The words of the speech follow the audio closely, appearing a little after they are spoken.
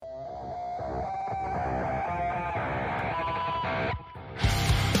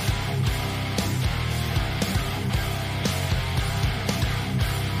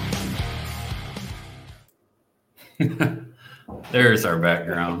There's our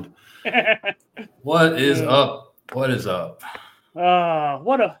background. What is up? What is up?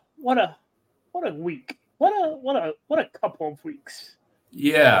 What a week. What a couple of weeks.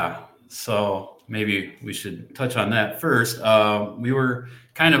 Yeah. So maybe we should touch on that first. We were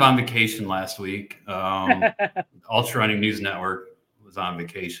kind of on vacation last week. Ultra Running News Network was on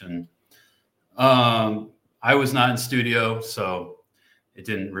vacation. I was not in studio, so it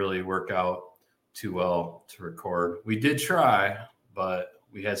didn't really work out too well to record. We did try, but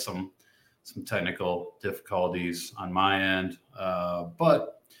we had some technical difficulties on my end.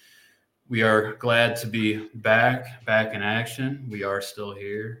 But we are glad to be back in action. We are still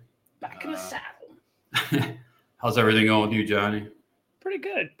here. Back in the saddle. How's everything going with you, Johnny? Pretty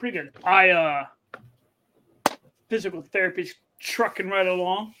good. Physical therapy's trucking right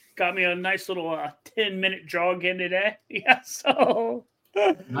along. Got me a nice little 10-minute jog in today. Yeah, so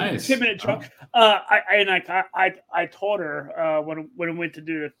nice 10-minute jog. I told her when I went to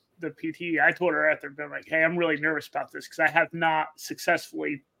do the PT, I told her after being like, hey, I'm really nervous about this because I have not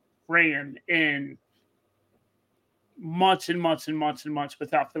successfully ran in months and months and months and months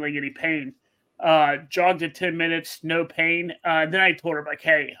without feeling any pain. Jogged at 10 minutes, no pain. Then I told her like,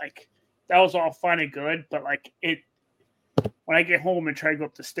 hey, like that was all fine and good, but like when I get home and try to go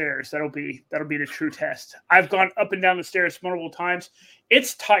up the stairs, that'll be the true test. I've gone up and down the stairs multiple times.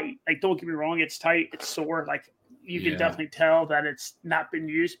 It's tight. Like, don't get me wrong, it's tight. It's sore. Like you can definitely tell that it's not been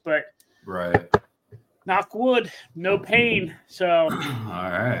used, but right. Knock wood, no pain. So all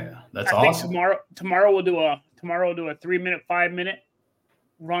right, that's awesome. I think tomorrow we'll do a 3-minute, 5-minute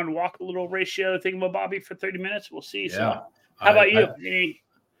run walk a little ratio thingamabobby for 30 minutes. We'll see. Yeah. So how about you?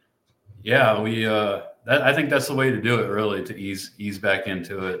 I think that's the way to do it, really, to ease back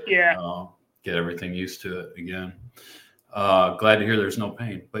into it. Yeah. Get everything used to it again. Glad to hear there's no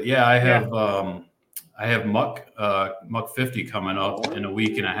pain. But yeah, I have Muck 50 coming up in a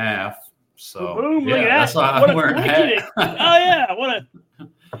week and a half. So boom, yeah, look at that. That's why I'm wearing a hat. Oh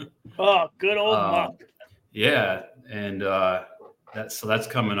yeah, good old Muck. Yeah, and that's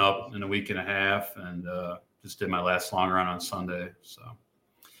coming up in a week and a half, and just did my last long run on Sunday. So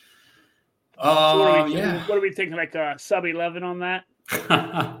what are we thinking? Like sub 11 on that?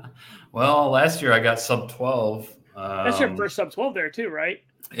 Well, last year I got sub 12. That's your first sub 12 there too, right?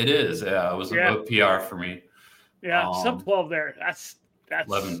 It is. Yeah, it was a PR for me. Yeah, sub 12 there. That's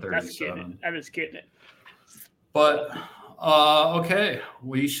 11:37. That is getting it. But okay,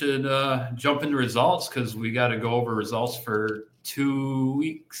 we should jump into results because we got to go over results for 2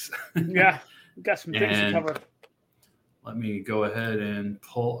 weeks. Yeah, we got some things to cover. Let me go ahead and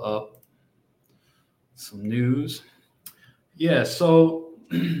pull up some news. Yeah, so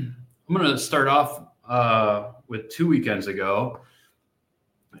I'm going to start off with 2 weekends ago.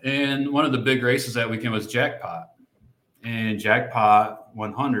 And one of the big races that weekend was Jackpot. And Jackpot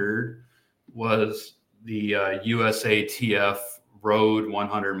 100 was the USATF Road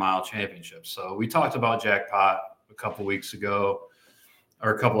 100-mile championship. So we talked about Jackpot a couple weeks ago,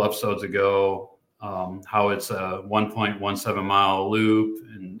 or a couple episodes ago, how it's a 1.17-mile loop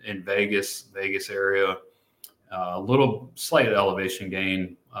in Vegas area. A little slight elevation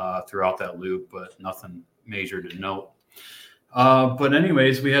gain throughout that loop, but nothing major to note. But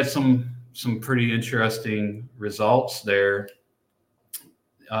anyways, we had some pretty interesting results there.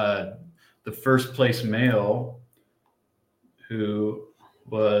 The first place male, who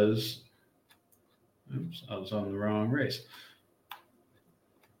was, I was on the wrong race.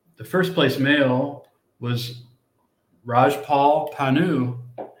 The first place male was Rajpal Panu,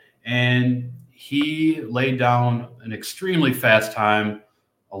 and he laid down an extremely fast time,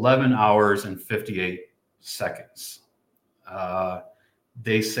 11 hours and 58 seconds.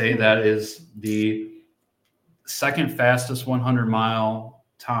 They say that is the second fastest 100-mile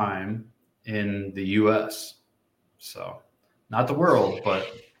time in the U.S. So not the world, but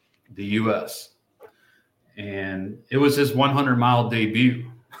the U.S. And it was his 100-mile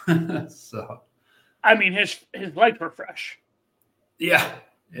debut. So, I mean, his legs were fresh. Yeah.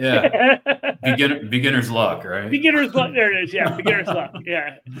 Beginner's luck, right? Beginner's luck. There it is. Yeah, beginner's luck.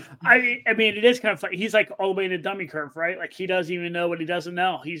 Yeah. I mean, it is kind of funny. He's like all the way in the dummy curve, right? Like he doesn't even know what he doesn't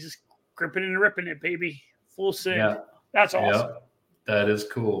know. He's just gripping and ripping it, baby. Full send. Yeah. That's awesome. Yeah, that is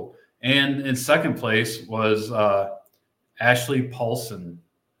cool. And in second place was Ashley Paulson.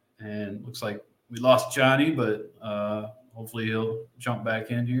 And looks like we lost Johnny, but hopefully he'll jump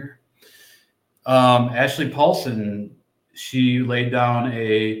back in here. Ashley Paulson, she laid down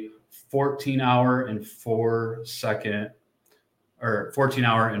a 14 hour and 4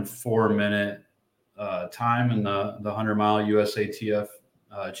 minute time in the 100-mile USATF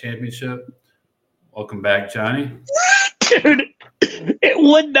championship. Welcome back, Johnny. Dude, It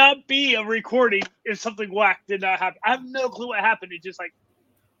would not be a recording if something whack did not happen. I have no clue what happened. It's just like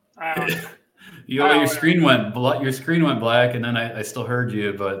your screen went black, and then I still heard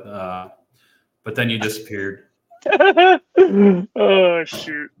you, but then you disappeared. Oh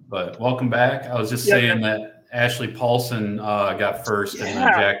shoot! But welcome back. I was just saying that Ashley Paulson got first in the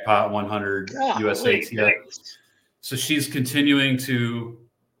Jackpot 100 U.S.A.T.F. So she's continuing to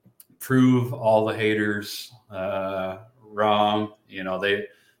prove all the haters wrong. You know,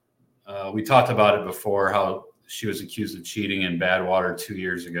 we talked about it before, how she was accused of cheating in Badwater 2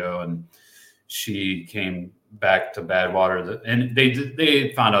 years ago, and she came back to Badwater, and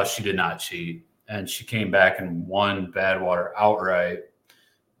they found out she did not cheat, and she came back and won Badwater outright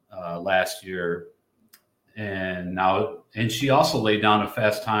last year, and she also laid down a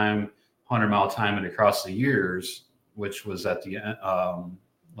fast time, 100-mile time and across the years, which was at the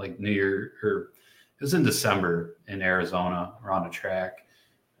like New Year, it was in December in Arizona around a track,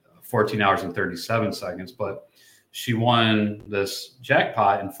 14 hours and 37 seconds, but she won this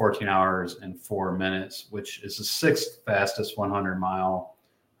jackpot in 14 hours and 4 minutes, which is the sixth fastest 100-mile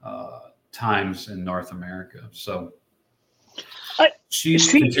times in North America. So she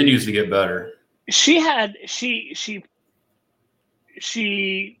continues to get better. She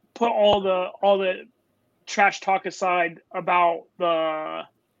put all the trash talk aside about the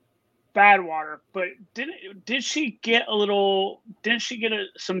Badwater, but didn't she get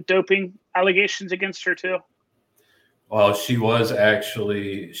some doping allegations against her too? Well, she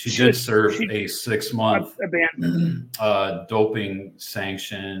did serve a 6-month doping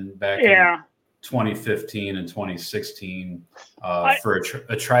sanction back in 2015 and 2016 for a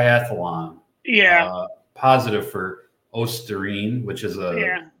triathlon. Yeah. Positive for ostarine, which is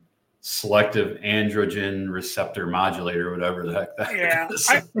a selective androgen receptor modulator, whatever the heck that is.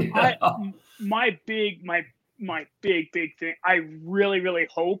 My big thing, I really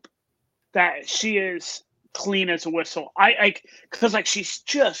hope that she is clean as a whistle. Because she's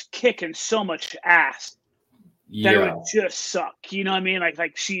just kicking so much ass that it would just suck. You know what I mean?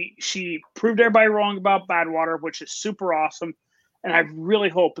 Like she proved everybody wrong about Badwater, which is super awesome. And I really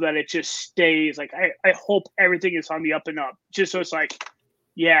hope that it just stays. Like I hope everything is on the up and up. Just so it's like,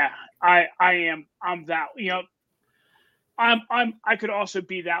 I'm that, you know, I could also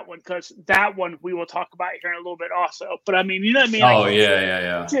be that one, because that one we will talk about here in a little bit also. But I mean, you know what I mean? Oh,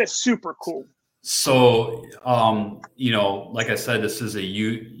 yeah. Just super cool. So, you know, like I said, this is a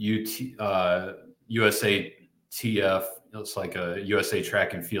USATF. It's like a USA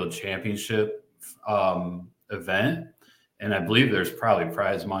Track and Field Championship event. And I believe there's probably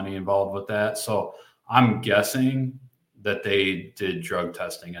prize money involved with that. So I'm guessing that they did drug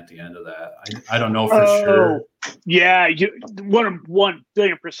testing at the end of that. I don't know for sure. Yeah, 1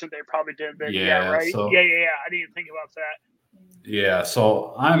 billion% they probably did. But right. So, yeah. I didn't even think about that. Yeah,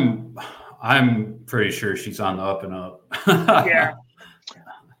 so I'm pretty sure she's on the up and up. Yeah.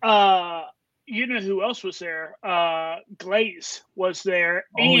 You know who else was there? Glaze was there,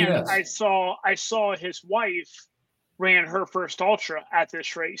 and I saw his wife ran her first ultra at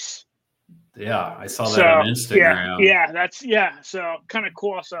this race. Yeah, I saw that on Instagram. So kind of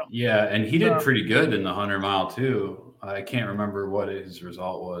cool. So yeah, and he did pretty good in the 100-mile too. I can't remember what his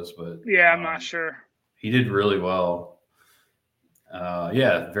result was, but I'm not sure. He did really well.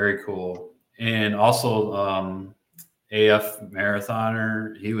 Very cool. And also AF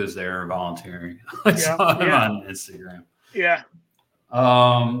marathoner, he was there volunteering. I saw him on Instagram. Yeah.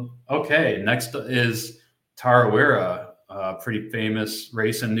 Okay, next is Tarawera, a pretty famous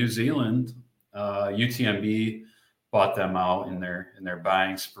race in New Zealand. UTMB bought them out in their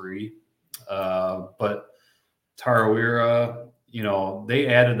buying spree. But Tarawera, you know, they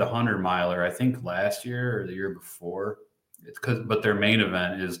added the 100-miler, I think last year or the year before. But their main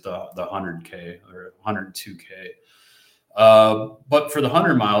event is the 100K or 102K. But for the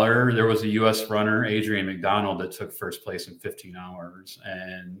 100-miler, there was a U.S. runner, Adrian McDonald, that took first place in 15 hours.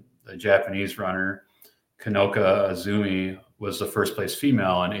 And the Japanese runner, Kanoka Azumi, was the first place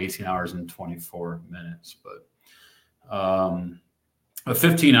female in 18 hours and 24 minutes. But a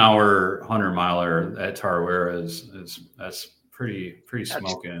 15-hour 100-miler at Tarawera that's pretty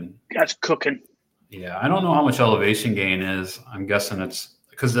smoking. That's cooking. Yeah, I don't know how much elevation gain is. I'm guessing it's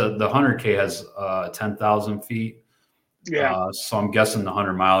because the 100K has 10,000 feet. Yeah. So I'm guessing the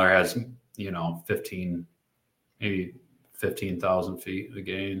 100-miler has, 15,000 feet of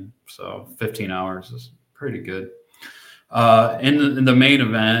gain. So 15 hours is pretty good. In the main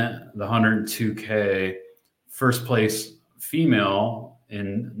event, the 102K, first place female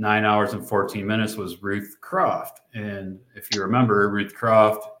in 9 hours and 14 minutes was Ruth Croft. And if you remember, Ruth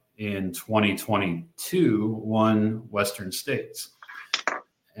Croft in 2022 won Western States.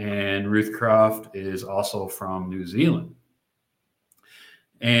 and Ruth Croft is also from New Zealand.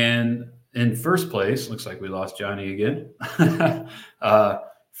 And in first place, looks like we lost Johnny again.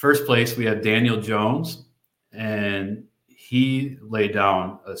 First place, we have Daniel Jones, and he laid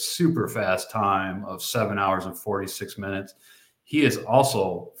down a super fast time of 7 hours and 46 minutes. He is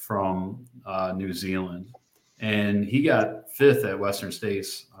also from New Zealand, and he got 5th at Western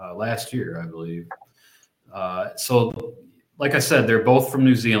States last year, I believe. So, like I said, they're both from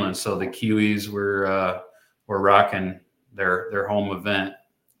New Zealand, so the Kiwis were rocking their home event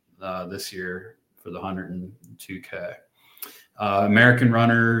this year for the 102K. American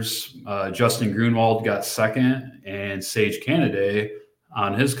runners, Justin Grunwald got 2nd, and Sage Canaday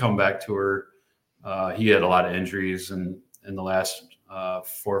on his comeback tour, he had a lot of injuries in the last 4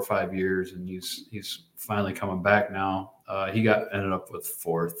 or 5 years, and he's finally coming back now. He ended up with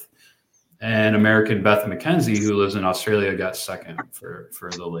 4th. And American Beth McKenzie, who lives in Australia, got 2nd for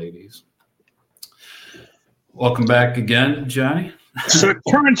the ladies. Welcome back again, Johnny. So it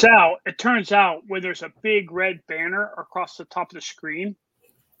turns out when there's a big red banner across the top of the screen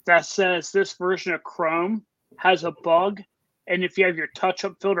that says this version of Chrome has a bug, and if you have your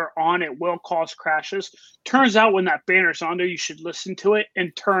touch-up filter on, it will cause crashes. Turns out when that banner's on there, you should listen to it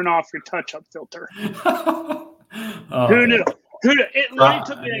and turn off your touch-up filter. Who knew? It literally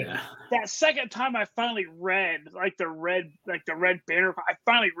took me that second time I finally read the red banner. I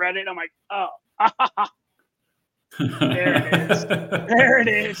finally read it. I'm like, oh. There it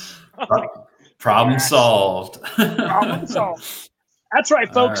is. Problem solved. Problem solved. That's right,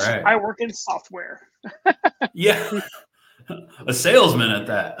 folks. Right. I work in software. Yeah. A salesman at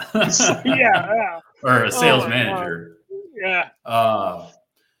that. Yeah. Or a sales manager. Yeah.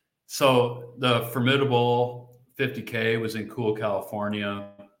 So the Formidable 50K was in Cool, California,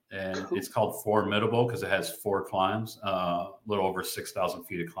 and it's called Formidable because it has 4 climbs, a little over 6,000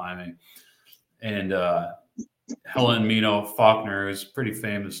 feet of climbing. And Helen Mino Faulkner is a pretty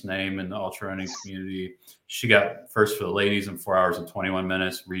famous name in the ultra running community. She got first for the ladies in 4 hours and 21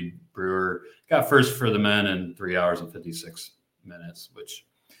 minutes. Reed Brewer got first for the men in 3 hours and 56 minutes, which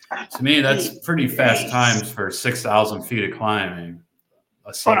to me, that's pretty fast times for 6,000 feet of climbing,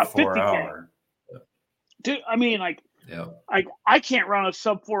 a sub 4 hour. Dude, I mean, I can't run a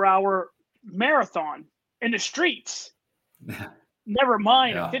sub 4 hour marathon in the streets. Never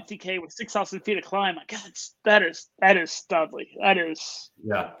mind a 50K with 6,000 feet of climb. Like, that is studly. That is.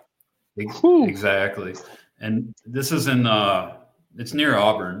 Yeah, exactly. And this is it's near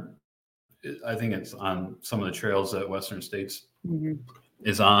Auburn. I think it's on some of the trails that Western States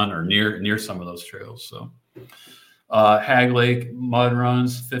is on, or near some of those trails. So Hag Lake Mud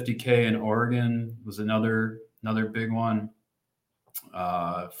Runs 50K in Oregon was another big one.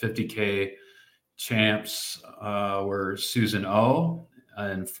 50K champs were Susan O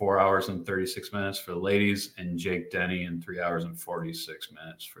in 4 hours and 36 minutes for the ladies, and Jake Denny in 3 hours and 46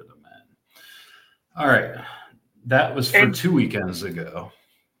 minutes for the men. All right. That was for 2 weekends ago.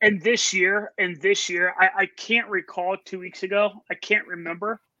 And this year, I can't recall 2 weeks ago. I can't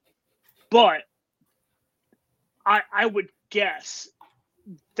remember. But I would guess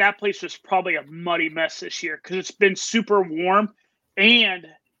that place was probably a muddy mess this year because it's been super warm, and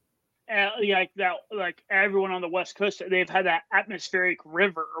like everyone on the West Coast, they've had that atmospheric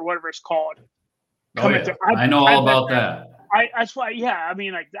river or whatever it's called. I know all about that. That's why, yeah. I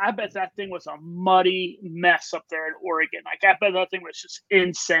mean, I bet that thing was a muddy mess up there in Oregon. I bet that thing was just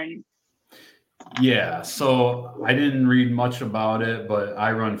insane. Yeah. So I didn't read much about it, but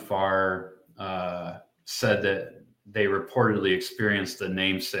I Run Far said that they reportedly experienced the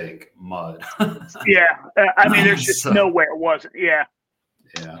namesake mud. Yeah. I mean, there's just no way it wasn't. Yeah.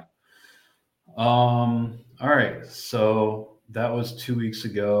 Yeah. All right. So that was 2 weeks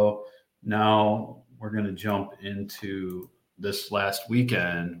ago. Now we're going to jump into this last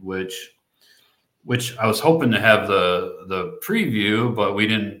weekend, which I was hoping to have the preview, but we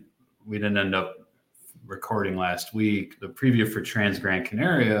didn't end up recording last week. The preview for Trans Gran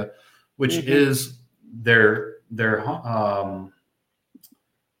Canaria, which is their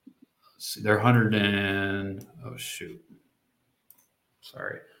 100 and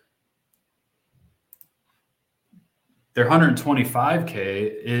their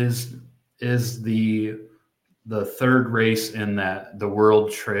 125K is the third race in the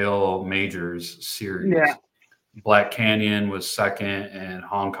World Trail Majors series. Yeah. Black Canyon was second, and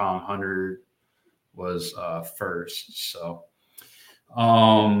Hong Kong 100 was first. So,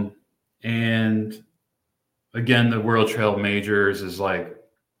 and again, the World Trail Majors is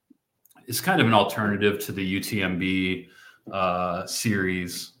it's kind of an alternative to the UTMB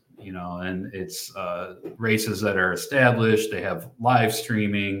series and it's races that are established. They have live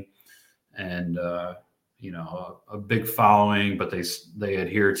streaming and, a big following, but they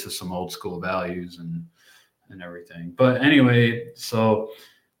adhere to some old school values and everything. But anyway, so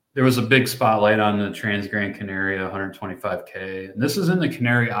there was a big spotlight on the Trans Gran Canaria 125K. And this is in the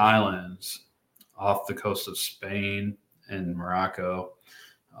Canary Islands off the coast of Spain and Morocco.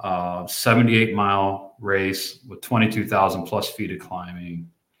 78-mile race with 22,000 plus feet of climbing.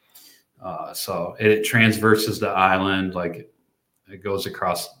 So it transverses the island, like it goes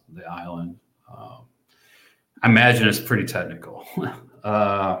across the island. I imagine it's pretty technical.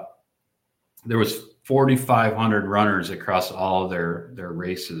 There was 4,500 runners across all of their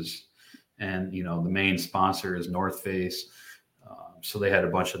races. And, the main sponsor is North Face. So they had a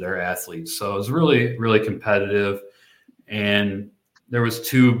bunch of their athletes. So it was really, really competitive. And there was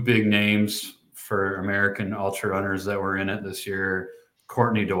two big names for American ultra runners that were in it this year,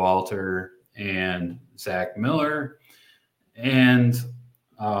 Courtney Dauwalter and Zach Miller. And,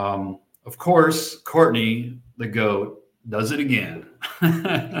 of course, Courtney, the GOAT, does it again.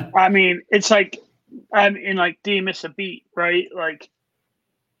 I mean, it's like, do you miss a beat, right? Like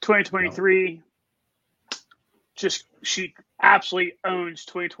 2023, just she absolutely owns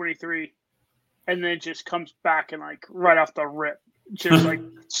 2023 and then just comes back and like right off the rip, just like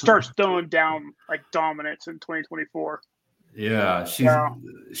starts throwing down like dominance in 2024. Yeah,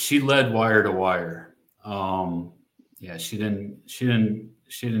 she led wire to wire. She didn't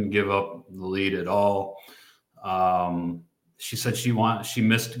give up the lead at all. She said she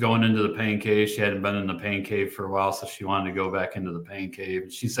missed going into the pain cave. She hadn't been in the pain cave for a while, so she wanted to go back into the pain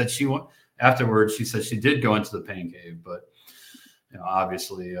cave. She said afterwards she said she did go into the pain cave, but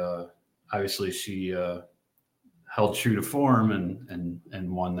obviously she held true to form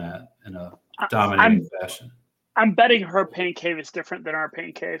and won that in a dominating fashion. I'm betting her pain cave is different than our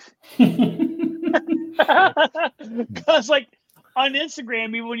pain cave. Because like on Instagram,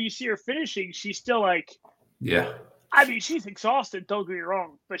 even when you see her finishing, she's still like, yeah. I mean, she's exhausted. Don't get me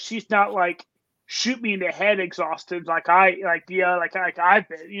wrong, but she's not like shoot me in the head exhausted like I've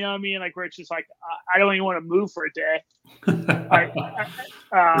been. You know what I mean? Like where it's just like I don't even want to move for a day.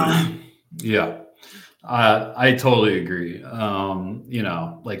 Yeah, I totally agree.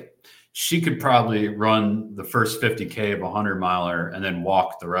 Like she could probably run the first 50K of a 100-miler and then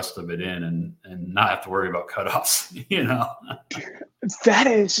walk the rest of it in and not have to worry about cutoffs.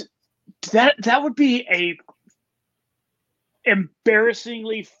 That would be a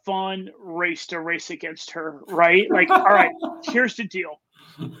embarrassingly fun race to race against her, right? Like, all right, here's the deal.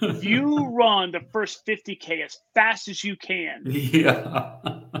 You run the first 50K as fast as you can. Yeah.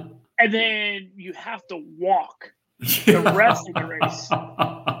 And then you have to walk the rest of the race.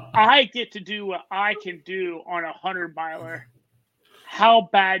 I get to do what I can do on a 100-miler. How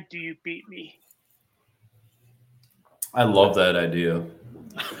bad do you beat me? I love that idea.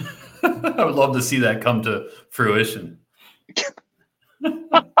 I would love to see that come to fruition.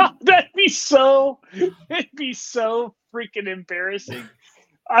 It'd be so freaking embarrassing.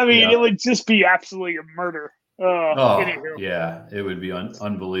 I mean, It would just be absolutely a murder. Yeah, it would be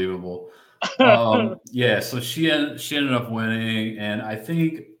unbelievable. So she ended up winning, and I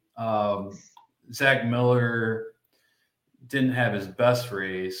think Zach Miller didn't have his best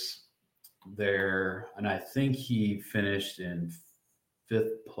race there, and I think he finished in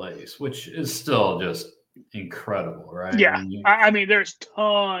 5th place, which is still just incredible, right? Yeah, I mean, there's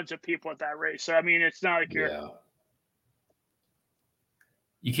tons of people at that race, so I mean, it's not like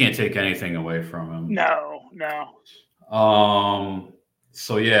you can't take anything away from him. No.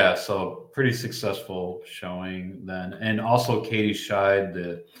 So pretty successful showing then, and also Katie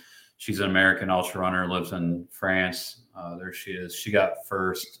Scheid, she's an American ultra runner, lives in France. There she is. She got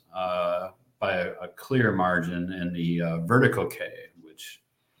first by a clear margin in the vertical K,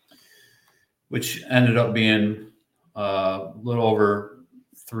 which ended up being a little over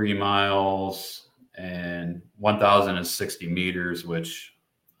 3 miles and 1,060 meters, which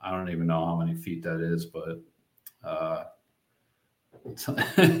I don't even know how many feet that is, but it's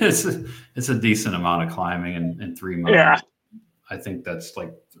a decent amount of climbing in 3 miles. Yeah. I think that's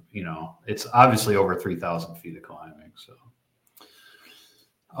like, it's obviously over 3,000 feet of climbing. So,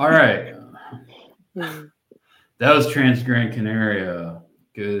 all right. That was Trans Gran Canaria.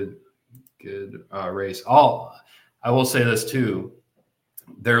 Good race. I will say this too.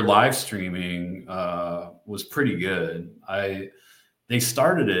 Their live streaming was pretty good. They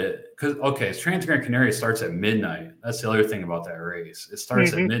started it because Trans Gran Canaria starts at midnight. That's the other thing about that race. It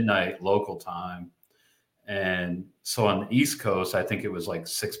starts at midnight local time, and so on the East Coast, I think it was like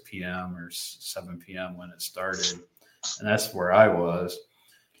 6 p.m. or 7 p.m. when it started, and that's where I was.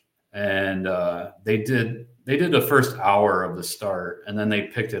 and they did the first hour of the start, and then they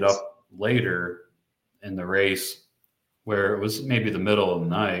picked it up later in the race where it was maybe the middle of the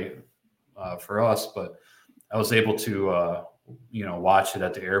night for us, but I was able to watch it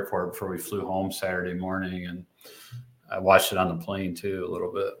at the airport before we flew home Saturday morning, and I watched it on the plane too a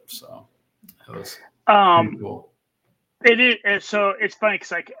little bit. So it was pretty cool. It is. So it's funny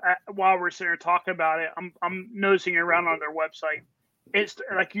because while we're sitting here talking about it, I'm nosing around on their website. It's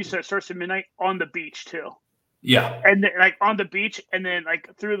like you said, it starts at midnight on the beach too. Yeah, and then, on the beach, and then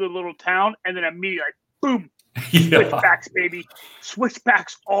through the little town, and then immediately boom, switchbacks, baby,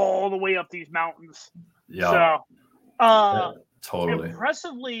 switchbacks all the way up these mountains. Yeah. So, totally.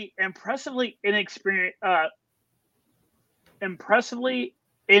 Impressively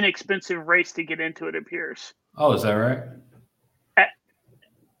inexpensive race to get into. It appears. Oh, is that right?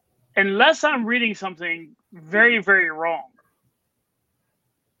 Unless I'm reading something very, very wrong.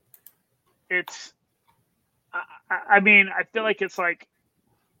 It's. I mean, I feel like it's like.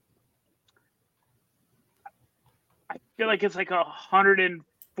 I feel like it's like €140,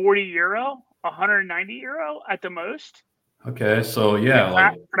 €190 at the most. Okay, so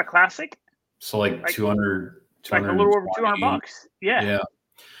yeah, for the classic. So like 200, like a little over $200. Yeah. Yeah.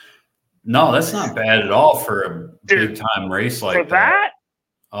 No, that's not bad at all for a big time race like that.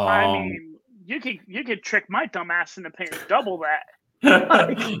 I mean, you could trick my dumb ass into paying double that.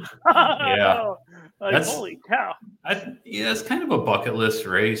 Yeah. That's holy cow. It's kind of a bucket list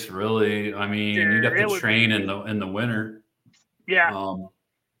race, really. I mean, you'd have to train in the winter. Yeah.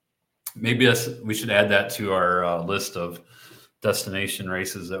 Maybe we should add that to our list of destination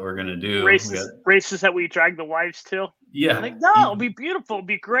races that we're going to do. Races that we drag the wives to. Yeah. It'll be beautiful. It'll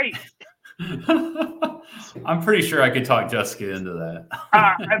be great. I'm pretty sure I could talk Jessica into that.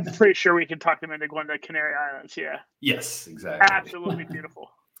 I'm pretty sure we can talk them into going to Canary Islands. Yeah. Yes, exactly. Absolutely beautiful.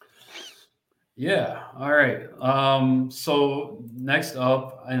 Yeah. All right. So next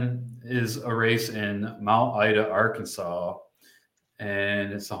up is a race in Mount Ida, Arkansas,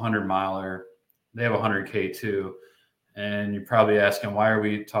 and it's a 100-miler. They have a 100K too. And you're probably asking, why are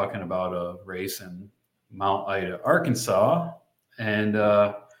we talking about a race in Mount Ida, Arkansas? And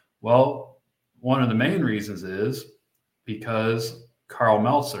well, one of the main reasons is because Carl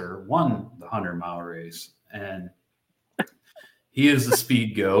Meltzer won the 100-mile race, and he is the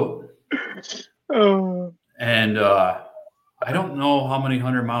speed GOAT. And I don't know how many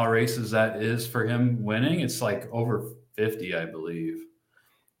 100-mile races that is for him winning. It's like over 50, I believe.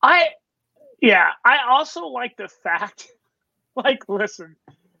 I also like the fact, listen,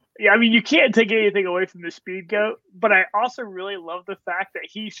 I mean, you can't take anything away from the speed GOAT, but I also really love the fact that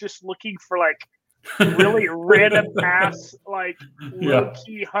he's just looking for really random ass, low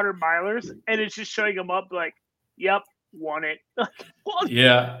key 100-milers, and it's just showing him up yep, won it.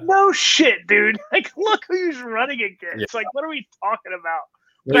 Yeah. No shit, dude. Look who's running against. Yeah. What are we talking about?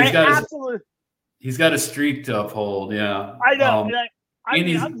 Well, he's got a streak to uphold. Yeah. I know. I'm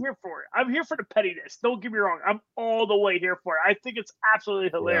here for it. I'm here for the pettiness. Don't get me wrong. I'm all the way here for it. I think it's absolutely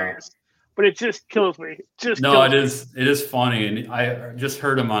hilarious, but it just kills me. It is funny. And I just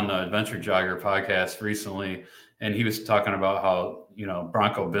heard him on the Adventure Jogger podcast recently, and he was talking about how,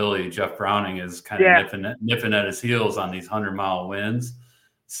 Bronco Billy, Jeff Browning, is kind of nipping at his heels on these 100-mile wins.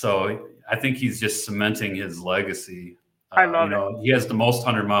 So I think he's just cementing his legacy. I love it. He has the most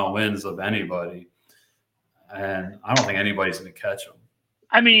 100-mile wins of anybody, and I don't think anybody's going to catch him.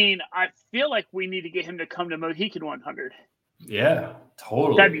 I mean, I feel like we need to get him to come to Mohican 100. Yeah,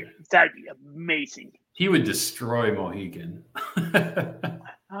 totally. That'd be amazing. He would destroy Mohican.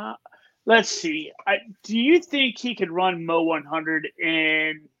 Let's see. Do you think he could run Mo 100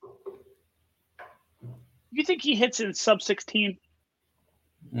 in? You think he hits in sub 16?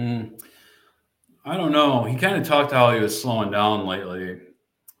 I don't know. He kind of talked how he was slowing down lately.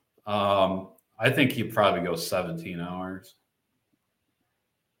 I think he'd probably go 17 hours.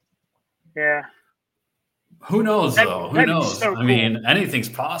 Yeah. Who knows, though? Who knows? So cool. I mean, anything's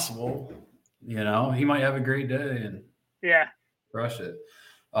possible. He might have a great day and crush it.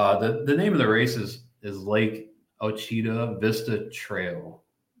 The name of the race is Lake Ouachita Vista Trail.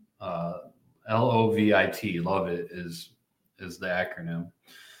 LOVIT. Love it is the acronym.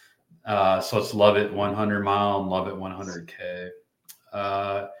 So it's Love It 100 mile and Love It 100K.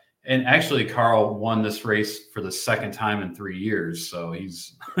 And actually, Carl won this race for the second time in 3 years. So he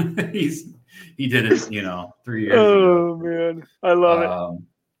did it, 3 years ago. Oh man, I love it.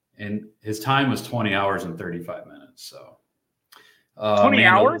 And his time was 20 hours and 35 minutes. So 20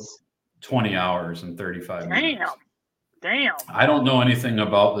 hours? 20 hours and 35 minutes. Damn. I don't know anything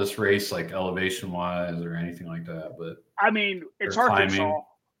about this race, elevation wise or anything like that, but I mean, it's Arkansas.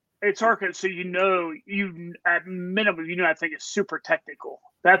 It's Arkansas, so you at minimum, I think it's super technical.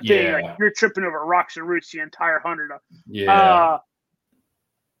 That thing, like you're tripping over rocks and roots the entire 100. Yeah.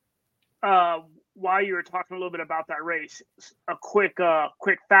 While you were talking a little bit about that race, a quick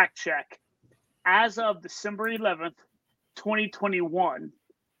fact check. As of December 11th, 2021,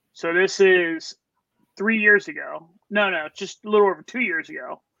 so this is 3 years ago. No, just a little over 2 years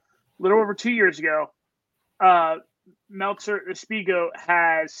ago. Meltzer Espigo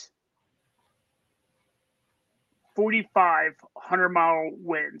has 45 100-mile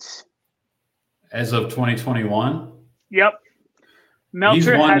wins. As of 2021? Yep.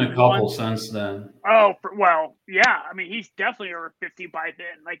 Meltzer he's won a couple since then. Oh, well, yeah. I mean, he's definitely over 50 by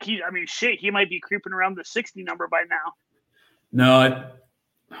then. Like, he might be creeping around the 60 number by now. No,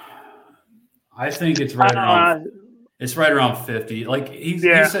 I think it's right around. It's right around 50. Like he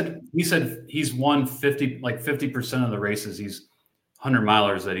said he's won 50% of the races. He's 100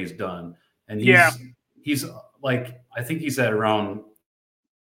 milers that he's done, and he's like I think he's at around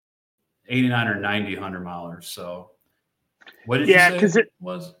 89 or 90 100 milers. So what did you say because it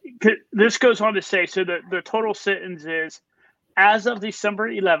was? This goes on to say so the total sentence is as of December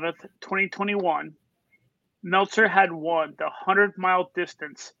 11th, 2021, Meltzer had won the 100-mile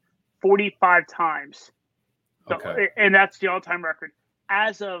distance 45 times. Okay. And that's the all-time record.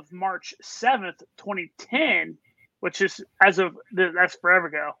 As of March 7th, 2010, which is that's forever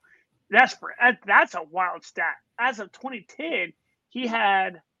ago. That's a wild stat. As of 2010, he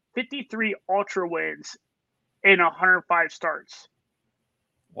had 53 ultra wins in 105 starts.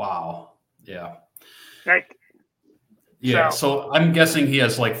 Wow. Yeah. So I'm guessing he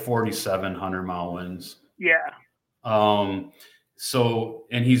has like 47 100-mile wins. Yeah. So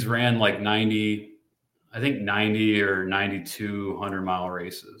and he's ran like 90 or 92 100-mile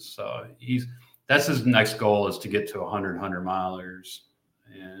races. So that's his next goal is to get to 100 100-milers.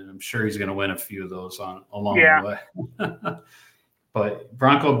 And I'm sure he's going to win a few of those along the way. But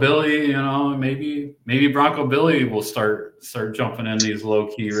Bronco Billy, maybe Bronco Billy will start jumping in these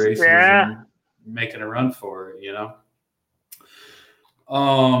low-key races and making a run for it,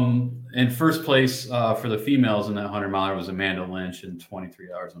 And first place for the females in that 100-miler was Amanda Lynch in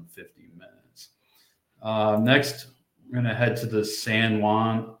 23 hours and 50 minutes. Next, we're going to head to the San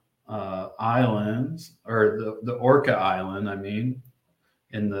Juan Islands, or the Orca Island,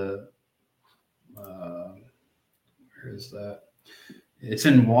 in the, where is that? It's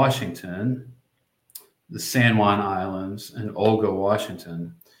in Washington, the San Juan Islands in Olga,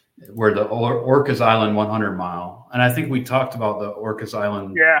 Washington, where the Orcas Island 100-mile. And I think we talked about the Orcas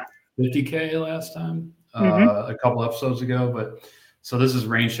Island 50K last time, a couple episodes ago, but so this is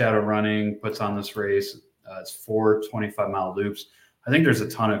Rain Shadow Running, puts on this race. It's 4 25-mile loops. I think there's a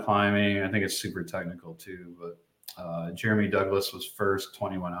ton of climbing. I think it's super technical too. But Jeremy Douglas was first,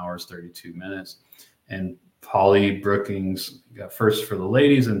 21 hours, 32 minutes. And Polly Brookings got first for the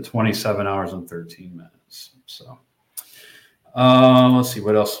ladies in 27 hours and 13 minutes. So let's see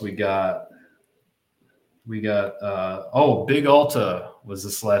what else we got. We got, Big Alta was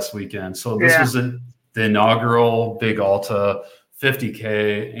this last weekend. So this was the inaugural Big Alta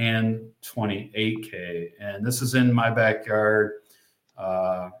 50K and 28K. And this is in my backyard.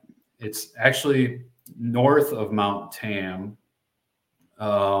 It's actually north of Mount Tam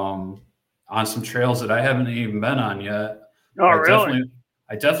on some trails that I haven't even been on yet. Oh, really?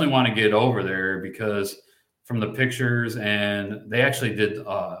 I definitely want to get over there because from the pictures, and they actually did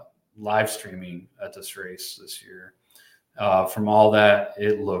live streaming at this race this year. From all that,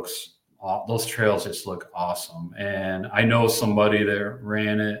 those trails just look awesome. And I know somebody that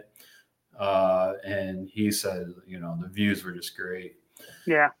ran it, and he said, the views were just great.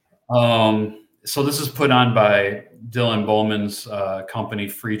 Yeah. So this is put on by Dylan Bowman's company,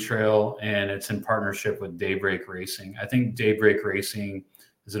 Free Trail, and it's in partnership with Daybreak Racing. I think Daybreak Racing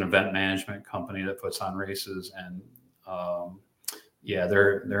is an event management company that puts on races, and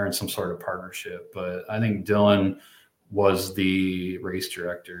they're in some sort of partnership. But I think Dylan was the race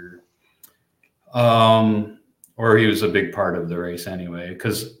director, or he was a big part of the race anyway,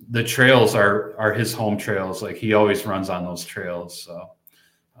 because the trails are his home trails. Like he always runs on those trails. So,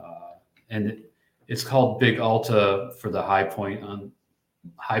 and it's called Big Alta for the high points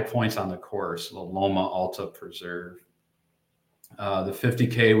on the course, the Loma Alta Preserve. The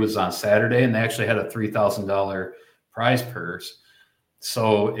 50K was on Saturday, and they actually had a $3,000 prize purse.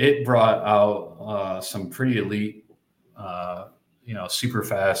 So it brought out some pretty elite, super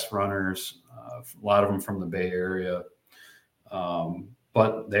fast runners. A lot of them from the Bay Area,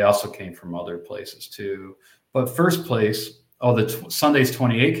 but they also came from other places too. But first place, Sunday's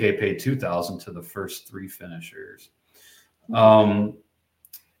 28K paid $2,000 to the first 3 finishers.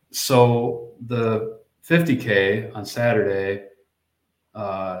 So the 50K on Saturday,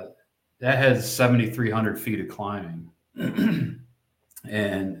 that has 7,300 feet of climbing.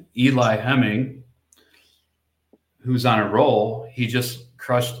 And Eli Hemming, who's on a roll, he just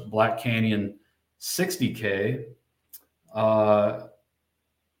crushed Black Canyon 60K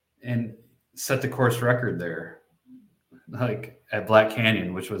and set the course record there, like at Black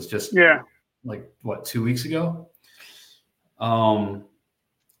Canyon, which was just like what, 2 weeks ago, 2 or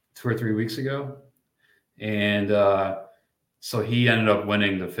 3 weeks ago. And so he ended up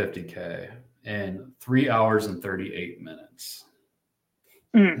winning the 50K in 3 hours and 38 minutes.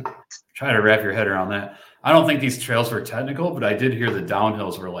 Try to wrap your head around that. I don't think these trails were technical, but I did hear the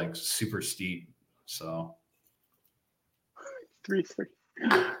downhills were like super steep. So 3.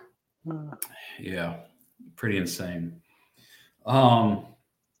 Yeah, pretty insane. I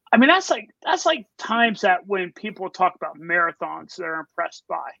mean, that's like times that when people talk about marathons, they're impressed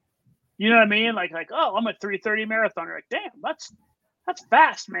by. You know what I mean? Like, oh, I'm a 3:30 marathon. You're like, damn, that's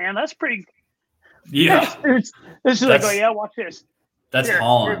fast, man. That's pretty. Yeah. This is like, oh yeah, watch this. That's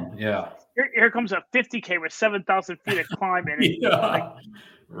hauling. Yeah. Here comes a 50K with 7,000 feet of climbing. Yeah.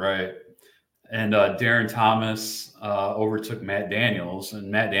 Right. And Darren Thomas overtook Matt Daniels,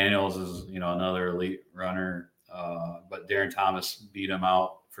 and Matt Daniels is, another elite runner. But Darren Thomas beat him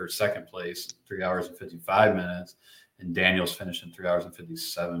out for second place, 3 hours and 55 minutes, and Daniels finished in 3 hours and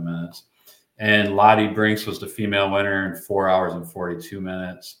 57 minutes. And Lottie Brinks was the female winner in 4 hours and 42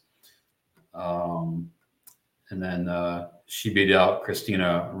 minutes. And then she beat out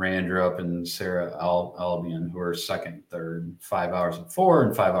Christina Randrup and Sarah Albion, who were second, third, 5 hours and 4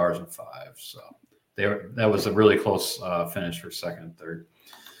 and 5 hours and 5. So that was a really close finish for second and third.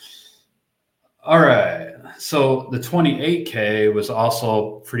 All right. So the 28K was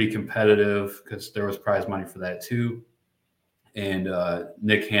also pretty competitive because there was prize money for that too. And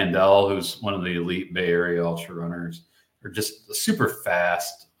Nick Handel, who's one of the elite Bay Area ultra runners, or just a super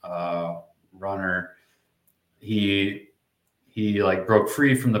fast runner. He like broke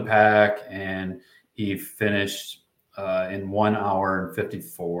free from the pack, and he finished in 1 hour and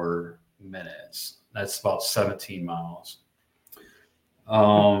 54 minutes. That's about 17 miles.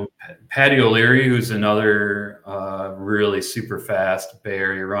 Patty O'Leary, who's another really super fast Bay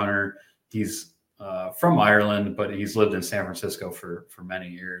Area runner. He's from Ireland, but he's lived in San Francisco for many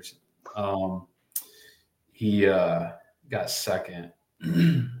years. He got second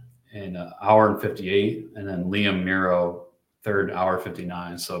in an hour and 58, and then Liam Miro third, hour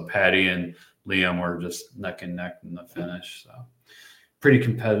 59. So Patty and Liam were just neck and neck in the finish. So pretty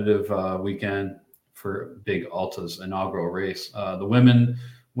competitive weekend for Big Alta's inaugural race. The women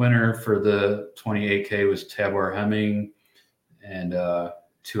winner for the 28K was Tabor Hemming, and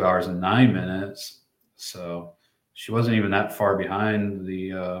 2 hours and 9 minutes. So she wasn't even that far behind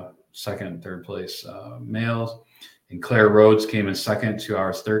the second and third place males. And Claire Rhodes came in second, 2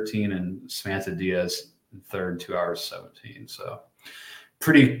 hours 13, and Samantha Diaz in third, 2 hours 17. So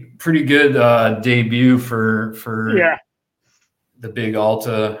pretty good debut for the Big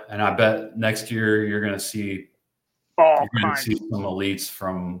Alta. And I bet next year you're going to see some elites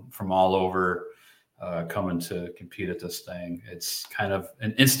from all over coming to compete at this thing. It's kind of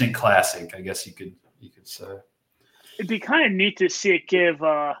an instant classic, I guess you could say. It'd be kind of neat to see it give.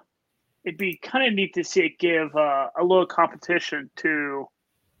 It'd be kind of neat to see it give a little competition to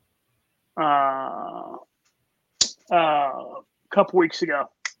a couple weeks ago.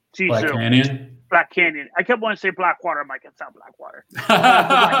 Black Canyon. I kept wanting to say Blackwater. I'm like, it's not Blackwater.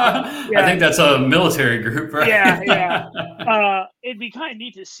 I think that's a military group, right? Yeah. It'd be kind of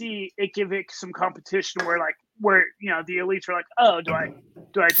neat to see it give it some competition where the elites are like, oh, do I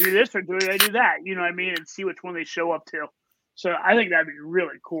do this or do I do that? You know what I mean? And see which one they show up to. So I think that'd be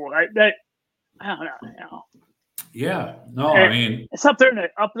really cool. I don't know. Yeah. No, and I mean, it's up there in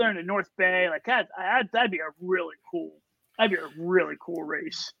the North Bay. Like that'd be a really cool. That'd be a really cool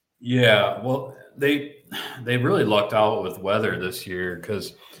race. Yeah, well, they really lucked out with weather this year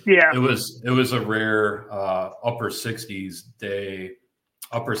because it was a rare upper 60s day,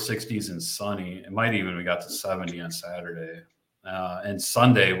 upper 60s and sunny. It might even we got to 70 on Saturday, and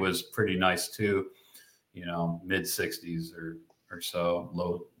Sunday was pretty nice too. Mid 60s or so,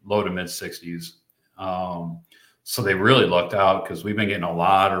 low to mid 60s. So they really lucked out because we've been getting a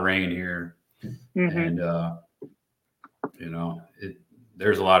lot of rain here, and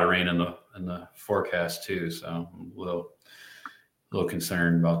there's a lot of rain in the forecast too, so I'm a little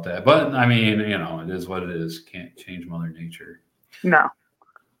concerned about that. But I mean, it is what it is. Can't change Mother Nature. No.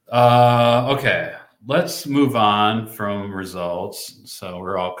 Okay, let's move on from results. So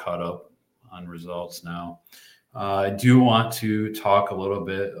we're all caught up on results now. I do want to talk a little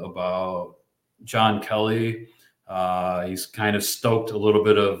bit about John Kelly. He's kind of stoked a little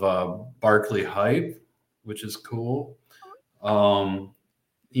bit of Barkley hype, which is cool.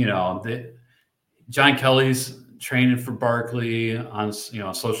 You know, John Kelly's training for Barkley on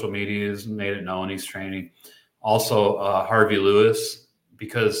social media has made it known he's training. Also, Harvey Lewis,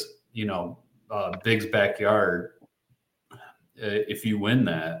 because Big's backyard. If you win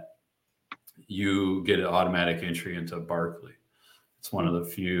that, you get an automatic entry into Barkley. It's one of the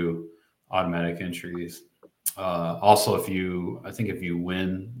few automatic entries. Also, if you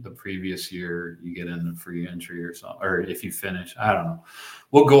win the previous year, you get in a free entry or something. Or if you finish, I don't know.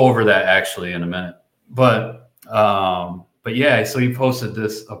 We'll go over that actually in a minute. But yeah, so he posted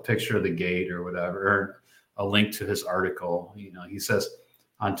a picture of the gate or whatever, or a link to his article. He says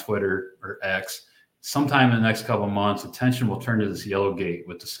on Twitter or X, sometime in the next couple of months, attention will turn to this yellow gate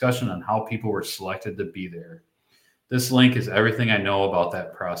with discussion on how people were selected to be there. This link is everything I know about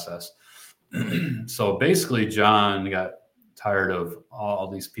that process. So basically, John got tired of all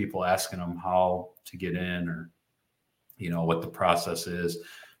these people asking him how to get in or, what the process is.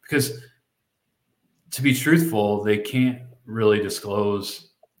 Because to be truthful, they can't really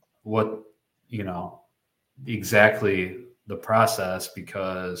disclose what, exactly the process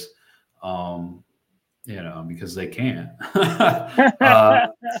because they can't.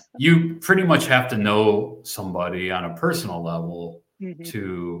 You pretty much have to know somebody on a personal level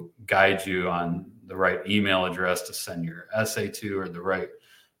to guide you on the right email address to send your essay to, or the right.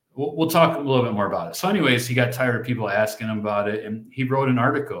 We'll talk a little bit more about it. So anyways, he got tired of people asking him about it, and he wrote an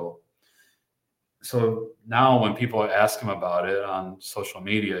article. So now when people ask him about it on social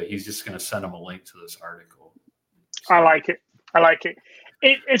media, he's just going to send them a link to this article. So, I like it.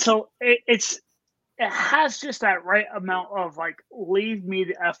 It has just that right amount of like, leave me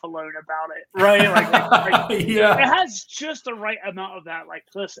the F alone about it, right? Like yeah, it has just the right amount of that. Like,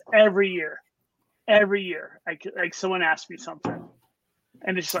 listen, every year, like someone asks me something,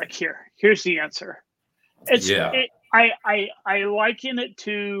 and it's like, here's the answer. I liken it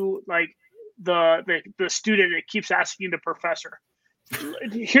to like the student that keeps asking the professor,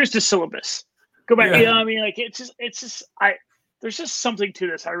 here's the syllabus. Go back. Yeah. I mean, like there's just something to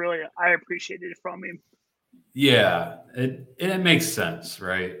this. I appreciated it from him. Yeah, it makes sense,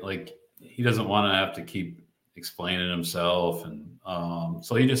 right? Like he doesn't want to have to keep explaining himself, and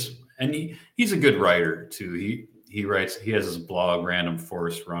so he's a good writer too. He writes. He has his blog, Random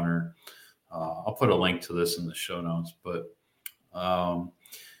Forest Runner. I'll put a link to this in the show notes, but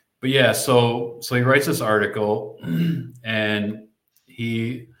yeah. So he writes this article, and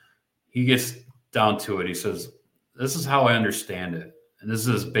he gets down to it. He says, "This is how I understand it, and this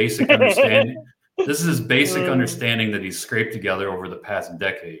is basic understanding." This is his basic understanding that he's scraped together over the past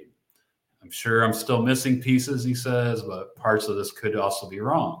decade. I'm sure I'm still missing pieces, he says, but parts of this could also be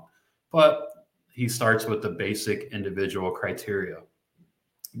wrong. But he starts with the basic individual criteria.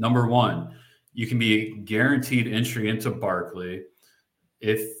 Number one, you can be guaranteed entry into Barkley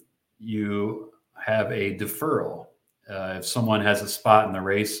if you have a deferral. If someone has a spot in the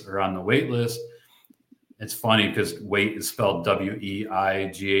race or on the wait list, it's funny because weight is spelled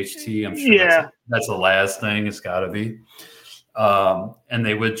W-E-I-G-H-T. I'm sure that's the last thing. It's got to be. And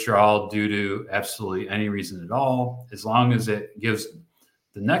they withdraw due to absolutely any reason at all. As long as it gives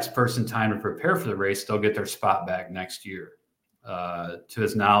the next person time to prepare for the race, they'll get their spot back next year. To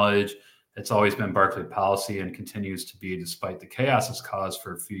his knowledge, it's always been Barkley policy and continues to be, despite the chaos it's caused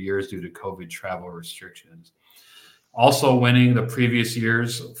for a few years due to COVID travel restrictions. Also winning the previous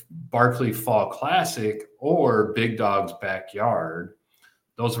year's Barkley Fall Classic or Big Dog's Backyard.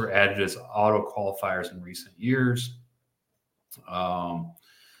 Those were added as auto qualifiers in recent years.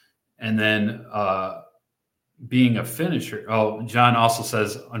 And then being a finisher. Oh, John also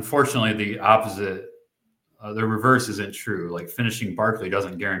says, unfortunately, the opposite, the reverse isn't true. Like finishing Barkley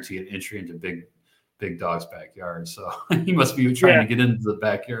doesn't guarantee an entry into Big Dog's Backyard. So he must be trying to get into the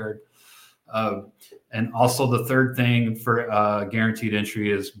backyard. And also the third thing for guaranteed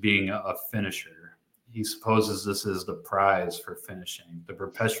entry is being a finisher. He supposes this is the prize for finishing, the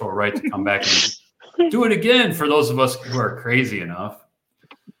perpetual right to come back and do it again for those of us who are crazy enough.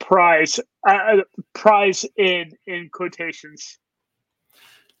 Prize in quotations.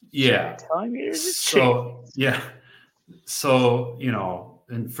 Yeah. So,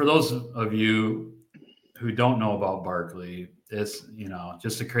 and for those of you who don't know about Barkley, it's,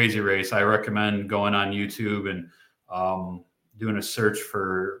 just a crazy race. I recommend going on YouTube and doing a search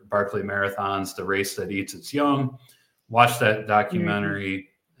for Barkley Marathons, the race that eats its young. Watch that documentary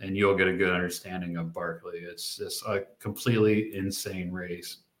and you'll get a good understanding of Barkley. It's just a completely insane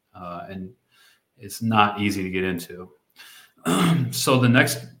race. And it's not easy to get into. So the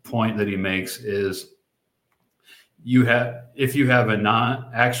next point that he makes is if you have a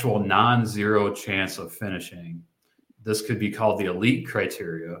non-zero chance of finishing, this could be called the elite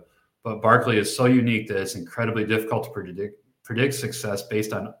criteria. But Barkley is so unique that it's incredibly difficult to predict success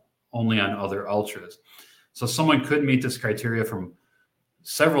based only on other ultras. So someone could meet this criteria from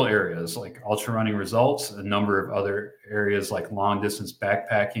several areas, like ultra running results, a number of other areas like long distance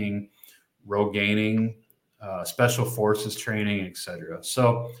backpacking, road gaining, special forces training, etc.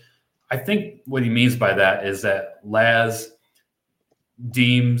 So I think what he means by that is that Laz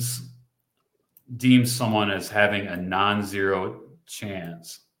deems someone as having a non-zero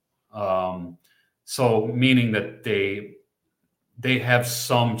chance. So meaning that they have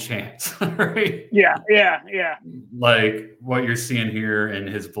some chance, right? Yeah. Like what you're seeing here in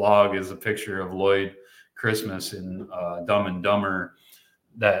his blog is a picture of Lloyd Christmas in Dumb and Dumber,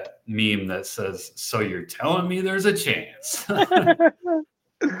 that meme that says, "So you're telling me there's a chance." But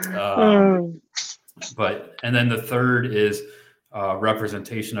then the third is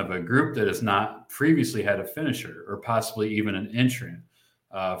representation of a group that has not previously had a finisher or possibly even an entrant.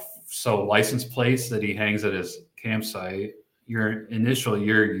 So license plates that he hangs at his campsite, your initial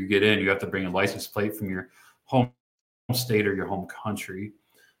year you get in, you have to bring a license plate from your home state or your home country,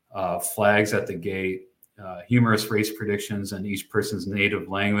 flags at the gate, humorous race predictions in each person's native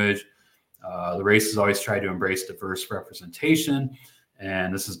language. The races always try to embrace diverse representation,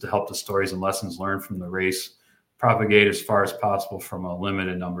 and this is to help the stories and lessons learned from the race propagate as far as possible from a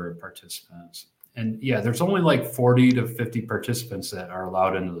limited number of participants. And yeah, there's only like 40 to 50 participants that are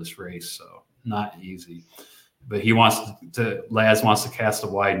allowed into this race, so not easy. But Laz wants to cast a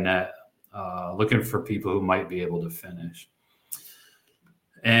wide net, looking for people who might be able to finish.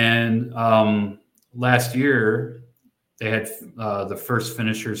 And last year, they had the first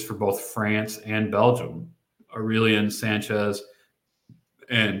finishers for both France and Belgium, Aurelien Sanchez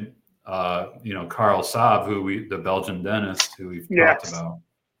and Carl Saab, the Belgian dentist who we've talked about.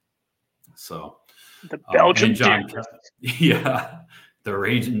 So the Belgian dentist. Yeah, the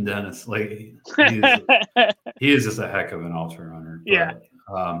raging dentist. Like he is just a heck of an ultra runner. But, yeah.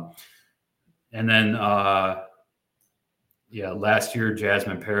 And then last year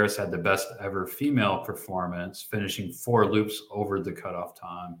Jasmine Paris had the best ever female performance, finishing 4 loops over the cutoff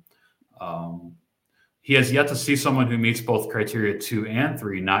time. He has yet to see someone who meets both criteria 2 and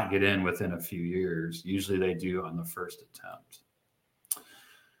 3 not get in within a few years. Usually they do on the first attempt.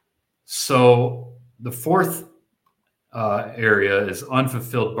 So the fourth area is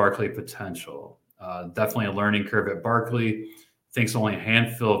unfulfilled Barkley potential. Definitely a learning curve at Barkley. Thinks only a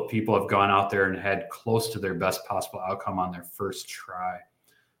handful of people have gone out there and had close to their best possible outcome on their first try.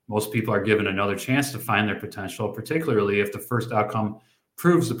 Most people are given another chance to find their potential, particularly if the first outcome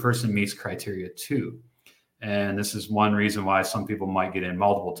proves the person meets criteria 2. And this is one reason why some people might get in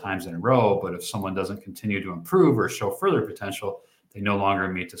multiple times in a row, but if someone doesn't continue to improve or show further potential, they no longer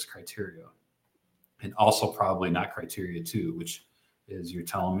meet this criteria. And also probably not criteria 2, which is you're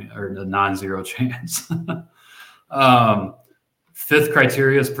telling me, or the non-zero chance. Fifth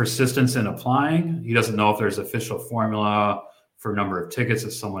criteria is persistence in applying. He doesn't know if there's official formula for number of tickets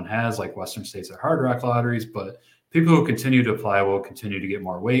that someone has, like Western States or Hard Rock lotteries, but people who continue to apply will continue to get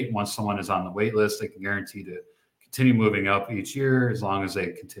more weight. Once someone is on the wait list, they can guarantee to continue moving up each year as long as they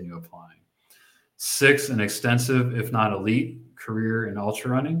continue applying. 6, an extensive, if not elite, career in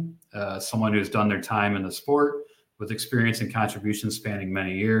ultra running. Someone who's done their time in the sport with experience and contributions spanning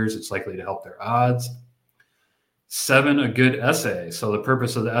many years. It's likely to help their odds. 7, a good essay. So the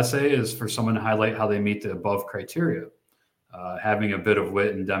purpose of the essay is for someone to highlight how they meet the above criteria. Having a bit of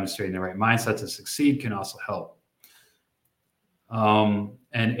wit and demonstrating the right mindset to succeed can also help. And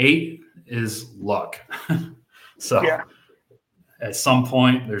 8 is luck. At some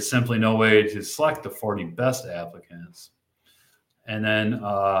point, there's simply no way to select the 40 best applicants. And then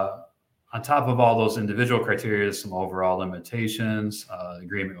on top of all those individual criteria, some overall limitations,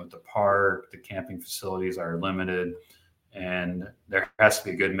 agreement with the park, the camping facilities are limited, and there has to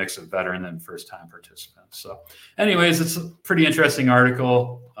be a good mix of veteran and first-time participants. So anyways, it's a pretty interesting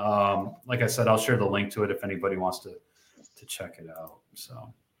article. Like I said, I'll share the link to it if anybody wants to check it out.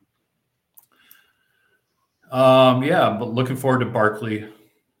 So but looking forward to Barkley.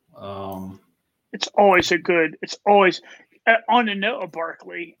 It's always on the note of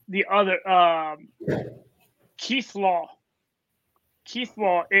Barkley, the other Keith Law,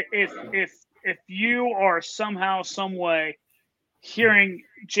 if you are somehow, some way hearing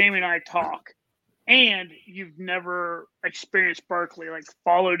Jamie and I talk and you've never experienced Barkley, like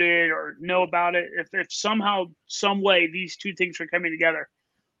followed it or know about it, if somehow, some way these two things are coming together,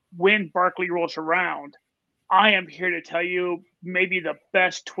 when Barkley rolls around, I am here to tell you maybe the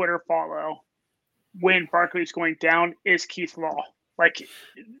best Twitter follow when Barkley's going down is Keith Law. Like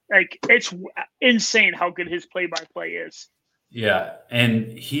it's insane how good his play-by-play is. Yeah,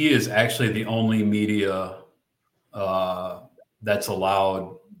 and he is actually the only media that's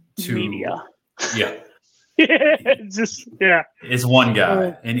allowed to media. Yeah. Yeah. It's one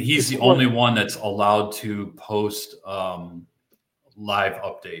guy, and he's the only one that's allowed to post live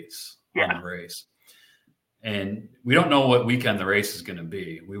updates on the race. And we don't know what weekend the race is going to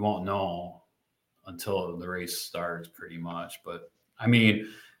be. We won't know until the race starts, pretty much. But I mean,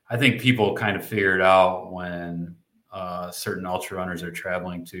 I think people kind of figured out when certain ultra runners are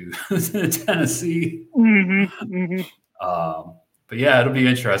traveling to Tennessee. But yeah, it'll be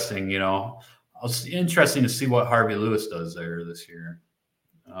interesting. It's interesting to see what Harvey Lewis does there this year.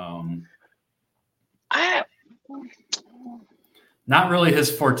 Not really his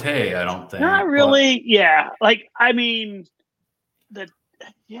forte, I don't think. Not really. Yeah. Like, I mean, I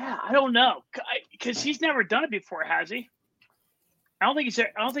don't know. Because he's never done it before, has he? I don't think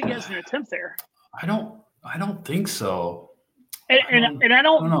he has an attempt there. I don't think so. And I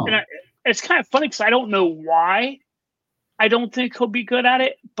don't know. It's kind of funny because I don't know why I don't think he'll be good at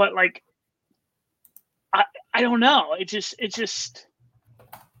it, but like, I don't know. It just,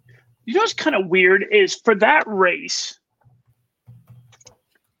 what's kind of weird is for that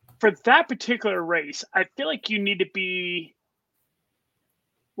particular race, I feel like you need to be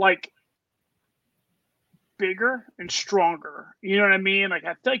like bigger and stronger. You know what I mean? Like,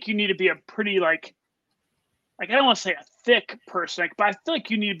 I feel like you need to be a pretty like I don't want to say a thick person, but I feel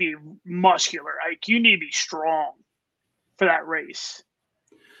like you need to be muscular. Like, you need to be strong for that race.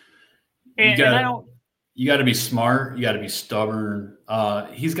 And you got to be smart. You got to be stubborn.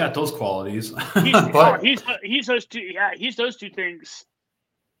 He's got those qualities. He's those two. Yeah, he's those two things.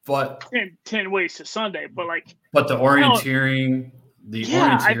 But 10 ways to Sunday. But the orienteering,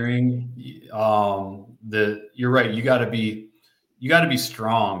 you're right. You got to be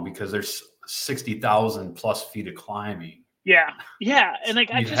strong because there's 60,000 plus feet of climbing. Yeah, and like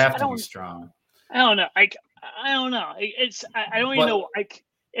you have to be strong. I don't know. I don't know. I don't even know. Like,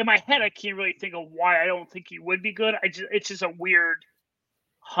 in my head, I can't really think of why I don't think he would be good. It's just a weird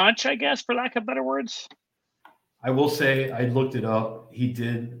hunch, I guess, for lack of better words. I will say I looked it up. He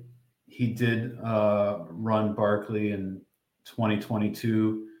did run Barkley in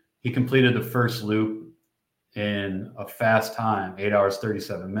 2022. He completed the first loop in a fast time, 8 hours,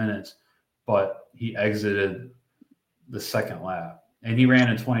 37 minutes, but he exited the second lap. And he ran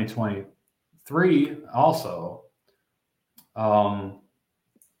in 2023 also.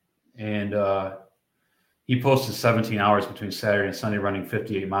 He posted 17 hours between Saturday and Sunday, running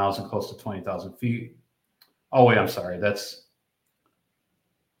 58 miles and close to 20,000 feet. Oh, wait, I'm sorry. That's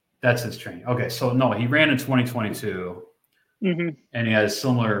his training. Okay, so no, he ran in 2022, and he had a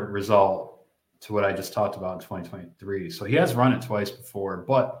similar result to what I just talked about in 2023. So he has run it twice before,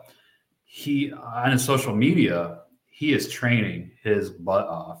 but he, on his social media, he is training his butt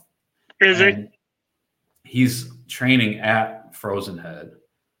off. Is he? He's training at Frozen Head.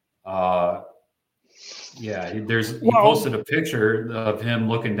 He posted a picture of him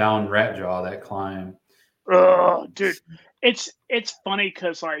looking down Rat Jaw, that climb. Oh, dude, it's funny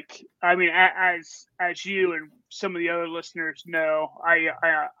because, like, I mean, as you and some of the other listeners know,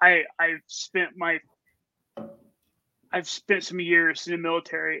 I've spent some years in the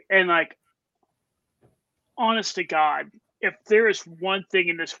military, and like, honest to God, if there is one thing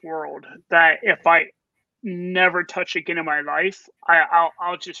in this world that if I never touch again in my life, I'll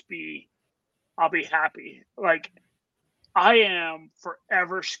be happy. Like, I am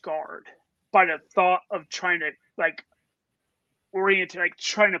forever scarred by the thought of trying to like orient, like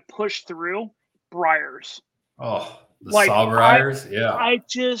trying to push through briars. Oh, the saw briars. Yeah. I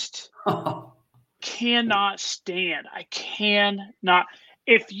just cannot stand. I cannot.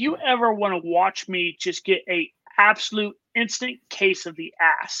 If you ever want to watch me just get a absolute instant case of the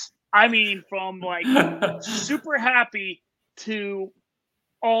ass, I mean, from like super happy to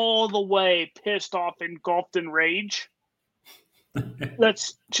all the way pissed off, engulfed in rage.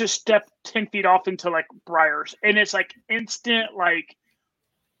 Let's just step 10 feet off into like briars, and it's like instant, like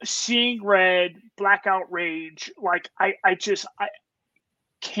seeing red, blackout rage. Like I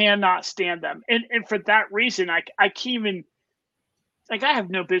cannot stand them, and for that reason, I can't even, like, I have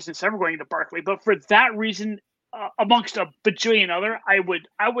no business ever going to Barkley, but for that reason, amongst a bajillion other, I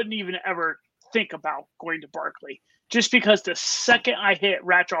wouldn't even ever think about going to Barkley. Just because the second I hit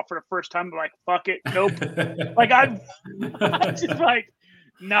Rat Jaw for the first time, I'm like, fuck it, nope. Like, I'm just like,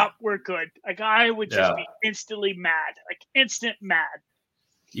 nope, we're good. Like, I would just be instantly mad, like instant mad.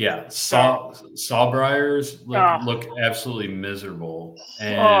 Yeah, So, sawbriars uh, look absolutely miserable, oh,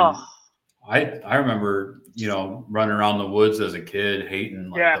 and I remember running around the woods as a kid, hating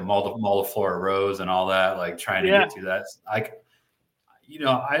like yeah, the multiflora rose and all that, like trying to yeah, get through that.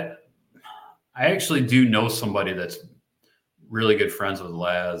 I actually do know somebody that's really good friends with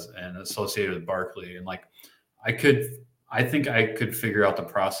Laz and associated with Barkley, and like I could, I think I could figure out the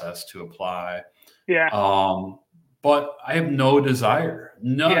process to apply. yeah, But I have no desire,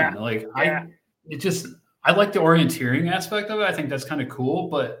 yeah, none. Like yeah. it just, I like the orienteering aspect of it. I think that's kind of cool,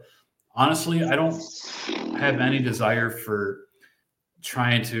 but honestly, I don't have any desire for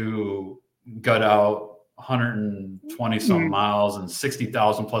trying to gut out 120 some Mm, miles and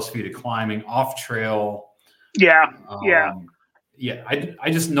 60,000 plus feet of climbing off trail. yeah, yeah. Um, yeah,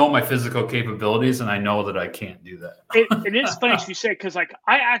 I just know my physical capabilities and I know that I can't do It is funny that. you say because like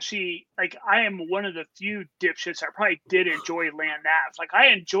I actually like I am one of the few dipshits that probably did enjoy land navs. Like I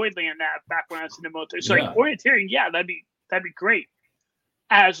enjoyed land nav back when I was in the military. So like Yeah. orienteering, yeah, that'd be great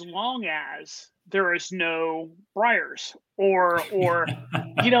as long as there is no briars or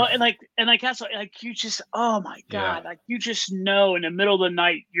and like that's like you just oh my Yeah. god like you just know in the middle of the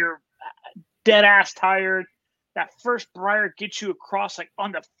night you're dead ass tired. That first briar gets you across like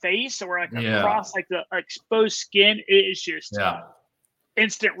on the face or like Yeah. across like the exposed skin. It is just Yeah.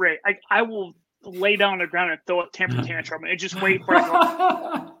 instant rage. I will lay down on the ground and throw a temper tantrum and just wait for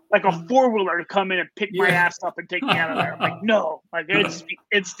like a four-wheeler to come in and pick my Yeah. ass up and take me out of there. I'm like, no, like it's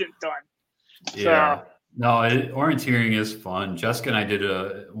instant done. So Yeah. No, orienteering is fun. Jessica and I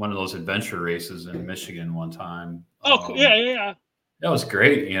did one of those adventure races in Michigan one time. cool. Yeah, yeah. That was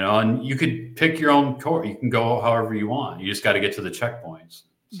great, and you could pick your own course. You can go however you want. You just got to get to the checkpoints.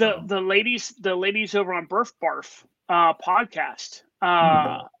 The So, the ladies over on Burf Barf podcast,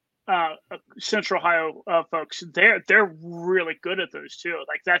 hmm. Central Ohio folks, they're really good at those too.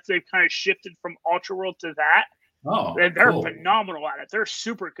 Like that, they've kind of shifted from Ultra World to that. Oh, They're cool. phenomenal at it. They're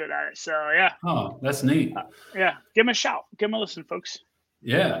super good at it. So yeah, Oh, that's neat. yeah. Give them a shout. Give them a listen, folks.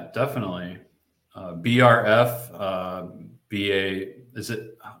 Yeah, definitely. BRF, BA, is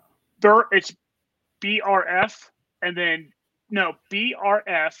it? It's BRF and then no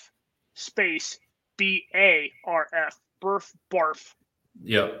BRF space BARF Burf Barf.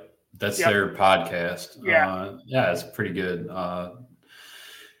 Yep, that's Yep. their podcast. Yeah. Yeah, it's pretty good.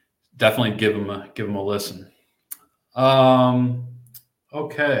 Definitely give them a listen. Um,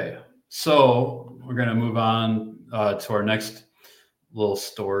 okay, so we're gonna move on to our next little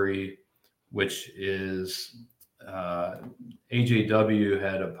story, which is AJW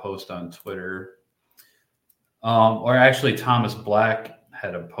had a post on Twitter, or actually Thomas Black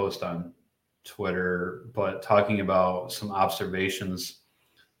had a post on Twitter, but talking about some observations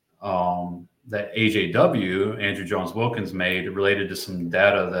that AJW, Andrew Jones Wilkins, made related to some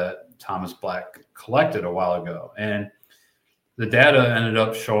data that Thomas Black collected a while ago. And the data ended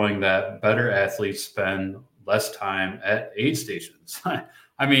up showing that better athletes spend less time at aid stations.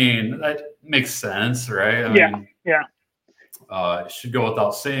 I mean, that makes sense, right? I Yeah. mean, Yeah. it should go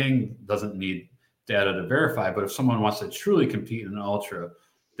without saying, doesn't need data to verify. But if someone wants to truly compete in an ultra,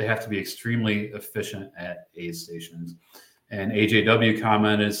 they have to be extremely efficient at aid stations. And AJW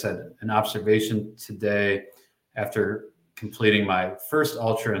commented, said, an observation today after completing my first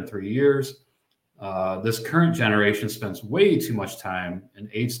ultra in 3 years. This current generation spends way too much time in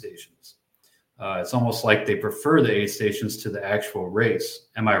aid stations. It's almost like they prefer the aid stations to the actual race.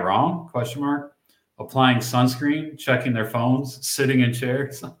 Am I wrong? Question mark. Applying sunscreen, checking their phones, sitting in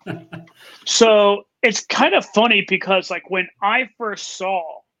chairs. So it's kind of funny because like when I first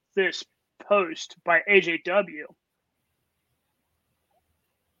saw this post by AJW,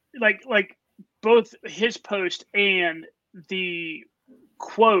 like both his post and the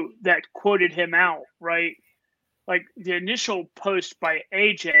quote that quoted him out, right? Like the initial post by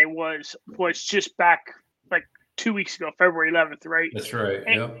AJ was just back like 2 weeks ago, February 11th, right? That's right.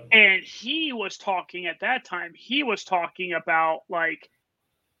 And, Yep. and he was talking at that time. He was talking about like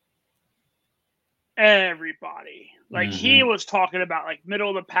everybody. Like he Mm-hmm. was talking about like middle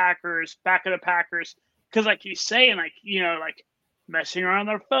of the Packers, back of the Packers, because like he's saying like like messing around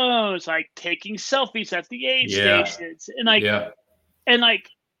their phones, like taking selfies at the aid Yeah. stations, and like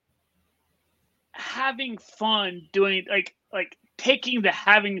having fun doing like taking the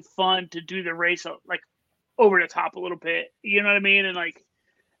having fun to do the race like over the top a little bit. You know what I mean? And like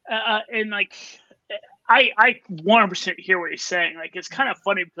I 100% hear what he's saying. Like it's kind of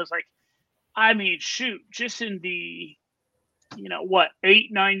funny because like I mean, shoot, just in the what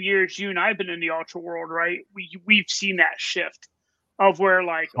 8-9 years you and I've been in the ultra world, right? We've seen that shift of where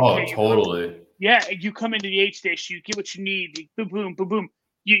like Oh, okay, totally. you come into the aid station, you get what you need, boom, boom, boom, boom.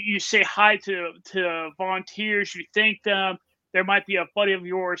 you say hi to volunteers, you thank them. There might be a buddy of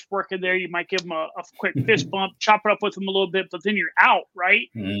yours working there. You might give them a quick fist bump, chop it up with them a little bit, but then you're out, right?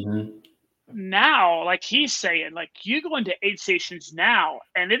 Mm-hmm. Now, like he's saying, like you go into aid stations now,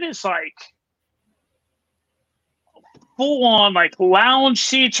 and it is like full on, like lounge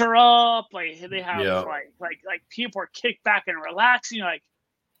seats are up, like they have like people are kicked back and relaxing, like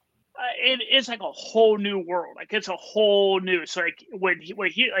it's like a whole new world. Like it's a whole new. So like when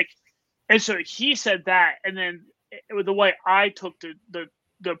he like, and so he said that, and then the way I took the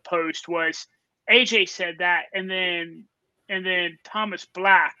post was AJ said that, and then Thomas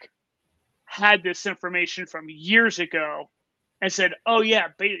Black had this information from years ago and said, "Oh yeah,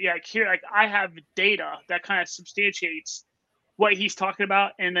 like here, like I have data that kind of substantiates what he's talking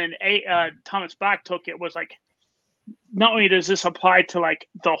about." And then Thomas Black took it was like, not only does this apply to like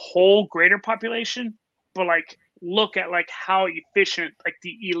the whole greater population, but like look at like how efficient like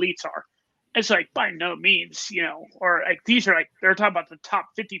the elites are. It's like by no means, or like these are like they're talking about the top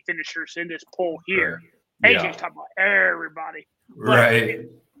 50 finishers in this poll here. Right. AJ's talking about everybody, but right?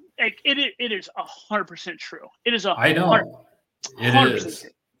 It is 100% true. It is I know it is. True.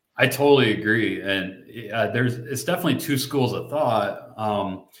 I totally agree, and it's definitely two schools of thought.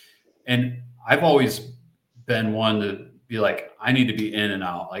 And I've always been one to be like, I need to be in and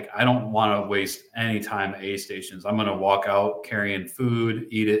out. Like, I don't want to waste any time at aid stations. I'm going to walk out carrying food,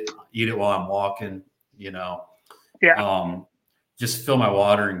 eat it while I'm walking, just fill my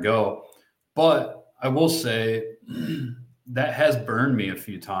water and go. But I will say that has burned me a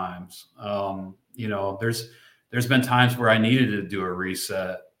few times. There's been times where I needed to do a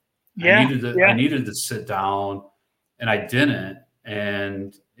reset. I needed to sit down, and I didn't,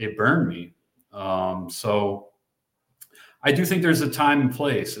 and it burned me. So I do think there's a time and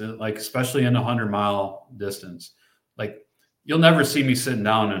place, like especially in a 100-mile distance. Like you'll never see me sitting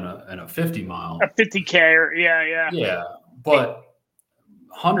down in a 50-mile, a 50K or yeah. But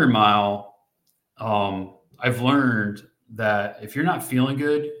 100-mile, I've learned that if you're not feeling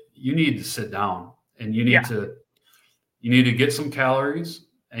good, you need to sit down, and you need to get some calories,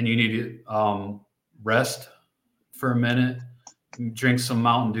 and you need to rest for a minute, drink some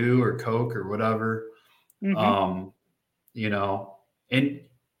Mountain Dew or Coke or whatever. Mm-hmm. And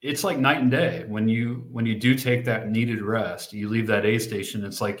it's like night and day when you do take that needed rest. You leave that aid station,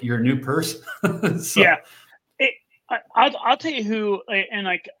 it's like you're a new person. So, yeah, I'll tell you who, and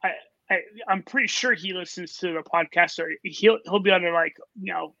like I'm pretty sure he listens to the podcast, or he'll be able to like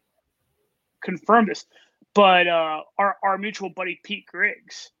confirm this. But our mutual buddy Pete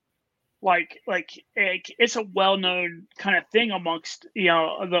Griggs, like it's a well-known kind of thing amongst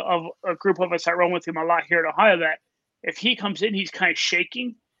of a group of us that run with him a lot here in Ohio, that if he comes in, he's kind of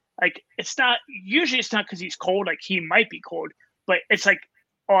shaking. Like it's not because he's cold. Like he might be cold, but it's like,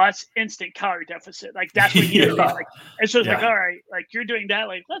 oh, that's instant calorie deficit. Like that's what he is. Like, and so it's like, all right, like you're doing that.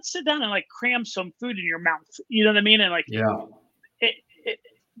 Like let's sit down and like cram some food in your mouth. You know what I mean? And like, it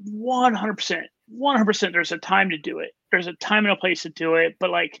 100%. There's a time to do it. There's a time and a place to do it. But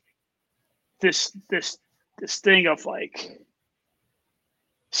like this thing of like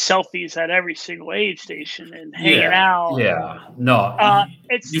selfies at every single aid station and hanging out. Yeah, no,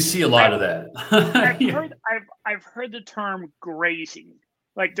 you see a lot of that. I've heard the term grazing.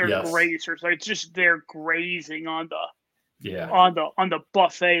 Like they're grazers. Like they're grazing on the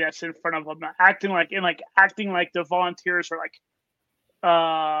buffet that's in front of them, acting like the volunteers are like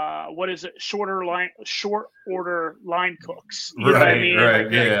what is it? Short order line cooks. You know what I mean? Right.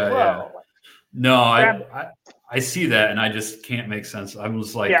 Like, yeah. No, I see that, and I just can't make sense. I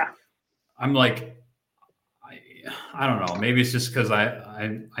was like, I'm like, I don't know. Maybe it's just because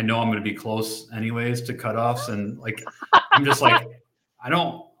I know I'm going to be close anyways to cutoffs, and like I'm just like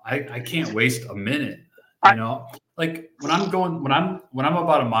I can't waste a minute. Like when I'm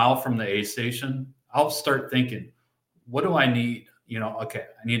about a mile from the aid station, I'll start thinking, what do I need? Okay,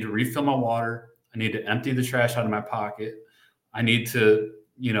 I need to refill my water. I need to empty the trash out of my pocket. I need to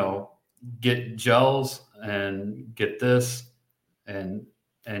get gels and get this and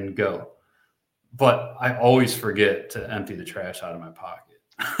go. But I always forget to empty the trash out of my pocket.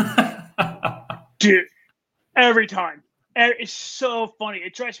 Dude, every time. It's so funny.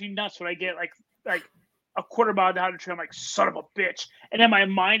 It drives me nuts when I get like a quarter mile down the trail. I'm like, son of a bitch. And in my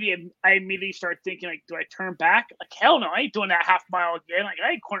mind, I immediately start thinking, like, do I turn back? Like, hell no, I ain't doing that half mile again. Like,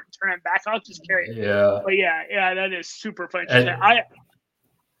 I ain't turning back. I'll just carry it. Yeah. But yeah, that is super funny.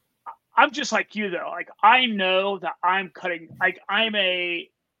 I'm just like you though. Like I know that I'm cutting. Like I'm a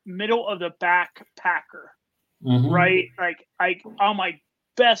middle of the back packer, right? Like on my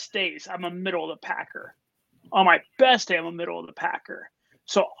best days, I'm a middle of the packer. On my best day, I'm a middle of the packer.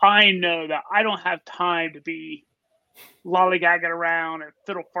 So I know that I don't have time to be lollygagging around and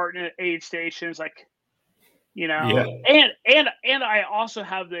fiddle farting at aid stations, like, Yeah. and I also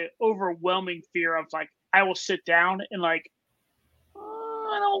have the overwhelming fear of like I will sit down and like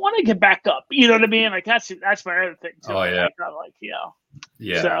I don't want to get back up. You know what I mean? Like that's my other thing too. Oh yeah. Like, I'm like,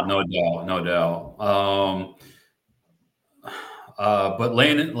 Yeah. So. No doubt. No doubt. But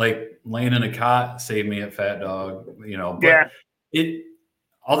laying in a cot saved me at Fat Dog, but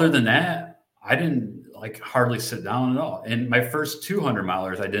other than that, I didn't like hardly sit down at all. And my first 200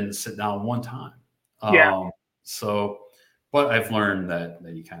 milers, I didn't sit down one time. So, but I've learned that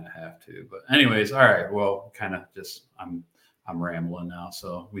you kind of have to, but anyways, all right. Well, kind of just, I'm rambling now.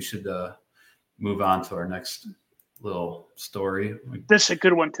 So we should, move on to our next little story. This is a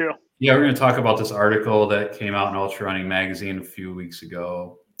good one too. Yeah, we're going to talk about this article that came out in Ultra Running Magazine a few weeks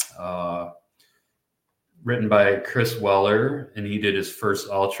ago, written by Chris Weller, and he did his first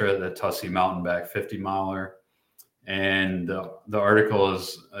ultra, the Tussey Mountain Back 50 miler. And the article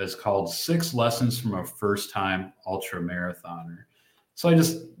is called 6 Lessons from a First-Time Ultra Marathoner. So I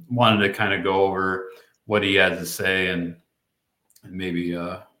just wanted to kind of go over what he had to say and maybe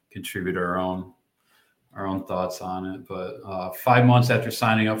contribute our own thoughts on it. But 5 months after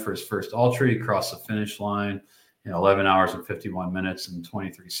signing up for his first ultra, he crossed the finish line in 11 hours and 51 minutes and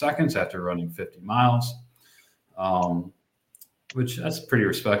 23 seconds after running 50 miles, which that's pretty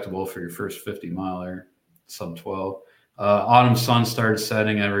respectable for your first 50 miler, sub 12. Autumn sun started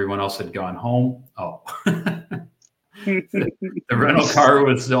setting. Everyone else had gone home. The rental car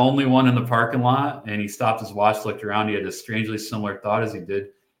was the only one in the parking lot, and he stopped his watch, looked around. He had a strangely similar thought as he did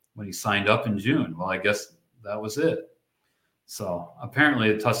when he signed up in June. Well, I guess that was it. So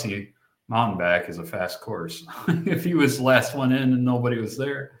apparently the Tussey Mountain Back is a fast course. If he was the last one in and nobody was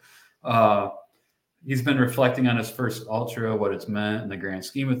there. He's been reflecting on his first ultra, what it's meant in the grand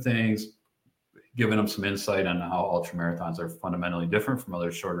scheme of things, giving him some insight on how ultra marathons are fundamentally different from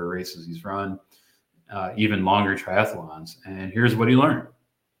other shorter races he's run, even longer triathlons. And here's what he learned.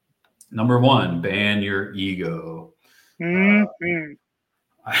 Number 1, ban your ego.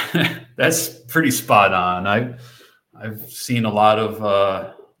 That's pretty spot on. I've seen a lot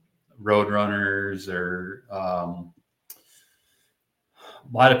of road runners or a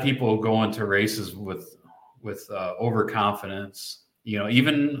lot of people go into races with overconfidence.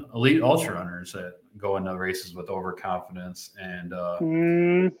 Even elite ultra runners that go into races with overconfidence and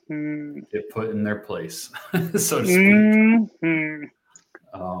get put in their place, so to speak.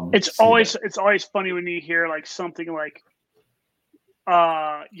 It's always funny when you hear like something like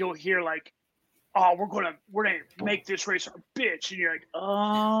you'll hear like, oh, we're gonna make this race our bitch, and you're like,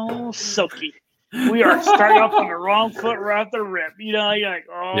 oh, Silky, we are starting off on the wrong foot right off the rip. You're like,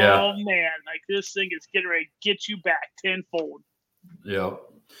 oh man, like this thing is getting ready to get you back tenfold. Yeah,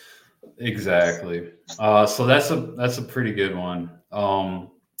 exactly. So that's a pretty good one.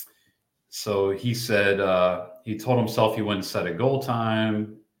 So he said he told himself he wouldn't set a goal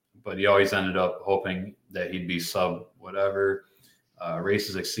time, but he always ended up hoping that he'd be sub whatever.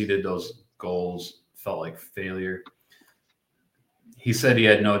 Races exceeded those goals, felt like failure. He said he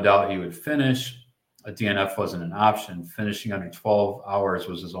had no doubt he would finish. A DNF wasn't an option. Finishing under 12 hours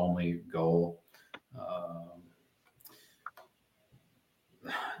was his only goal.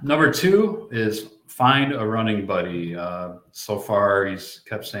 Number 2 is find a running buddy. So far, he's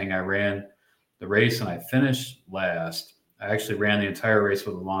kept saying, I ran the race and I finished last. I actually ran the entire race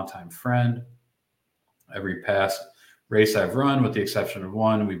with a longtime friend. Every past race I've run, with the exception of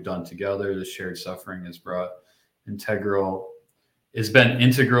one, we've done together. The shared suffering has been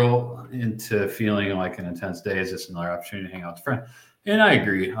integral into feeling like an intense day. Is just another opportunity to hang out with a friend. And I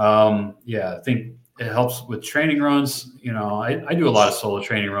agree. I think it helps with training runs. I do a lot of solo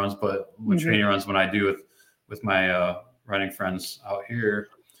training runs, but with training runs, when I do with my running friends out here,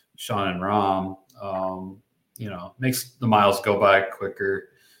 Sean and Ram, makes the miles go by quicker.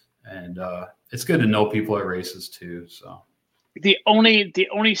 And it's good to know people at races too. So the only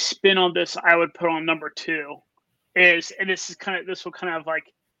spin on this I would put on number 2 is, and this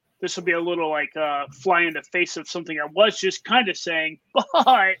will be a little like fly in the face of something I was just kind of saying,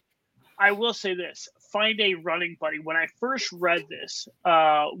 but I will say this: find a running buddy. When I first read this,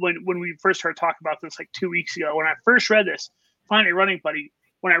 when we first started talking about this like 2 weeks ago, when I first read this, find a running buddy.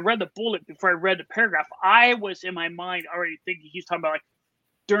 When I read the bullet before I read the paragraph, I was in my mind already thinking he's talking about like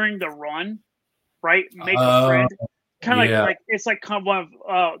during the run, right? Make a friend. Kind of like it's like kind of one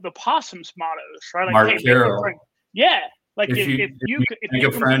of the Possum's mottos, right? Like, Mark hey, make Carroll. a friend. Yeah. Like if you make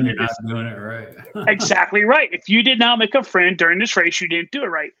a friend, you're not doing it right. Exactly right. If you did not make a friend during this race, you didn't do it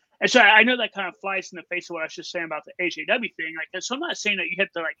right. And so I know that kind of flies in the face of what I was just saying about the AJW thing. Like, so I'm not saying that you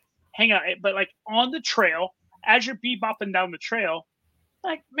have to like hang out, but like on the trail, as you're bebopping down the trail,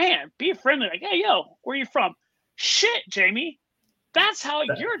 like, man, be friendly. Like, hey, yo, where you from? Shit, Jamie. That's how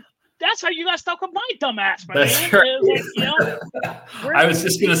you got stuck with my dumb ass, my man. Right. It was like, I was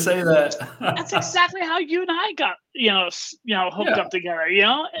just gonna say that. That's exactly how you and I got, hooked up together,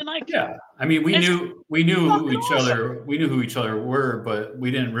 and like, yeah. I mean, we knew who each other. We knew who each other were, but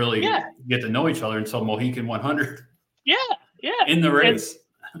we didn't really get to know each other until Mohican 100. Yeah. In the race,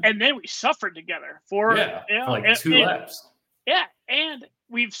 and then we suffered together for like 2 laps. Yeah, and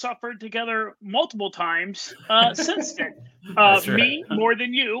we've suffered together multiple times since then. Me more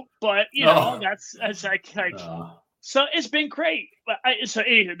than you, but that's like so it's been great. But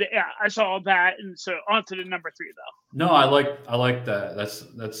I saw that, and so on to the number 3 though. No, I like that.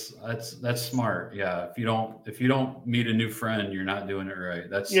 That's smart. Yeah, if you don't meet a new friend, you're not doing it right.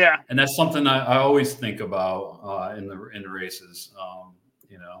 And that's something I always think about in the races.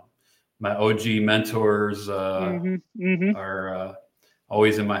 My OG mentors are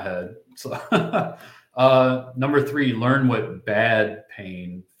always in my head. So number 3, learn what bad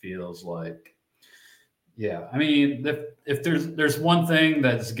pain feels like. Yeah, I mean, if there's one thing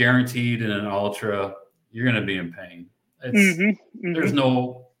that's guaranteed in an ultra, you're going to be in pain. There's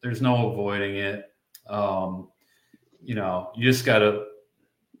no avoiding it. You just got to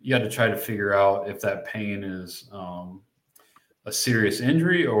try to figure out if that pain is a serious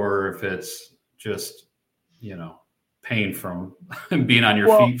injury or if it's just pain from being on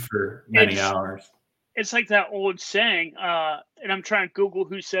your feet for many hours. It's like that old saying, and I'm trying to Google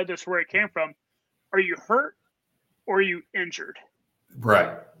who said this, where it came from. Are you hurt or are you injured?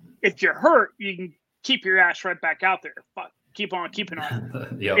 Right. If you're hurt, you can keep your ass right back out there. But keep on keeping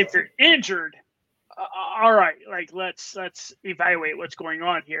on. Yep. If you're injured, all right, like let's evaluate what's going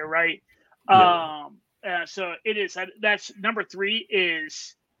on here, right? Yep. So it is. That's number 3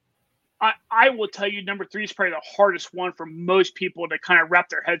 is. I will tell you, number 3 is probably the hardest one for most people to kind of wrap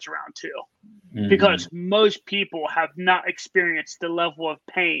their heads around too, because most people have not experienced the level of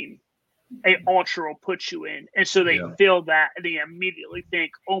pain a ultra will put you in, and so they feel that, and they immediately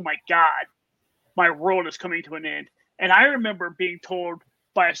think, "Oh my God, my world is coming to an end." And I remember being told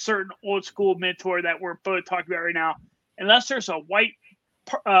by a certain old school mentor that we're both talking about right now, unless there's a white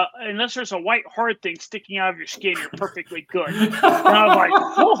hard thing sticking out of your skin, you're perfectly good. And I was like,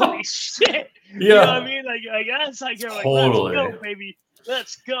 holy shit. Yeah. You know what I mean? Like that's like, you're totally. Like, let's go, baby.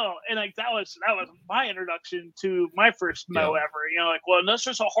 Let's go. And like that was my introduction to my first mow ever. Like, well, unless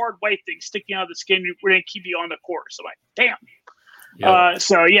there's a hard white thing sticking out of the skin, we're gonna keep you on the course. I'm like, damn.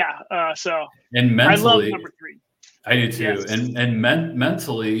 So and mentally, I love number 3. I do too. Yes. And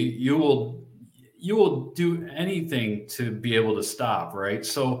mentally, you will do anything to be able to stop, right?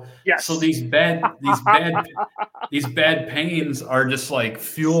 So these bad pains are just like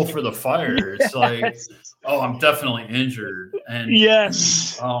fuel for the fire. It's like, oh, I'm definitely injured. And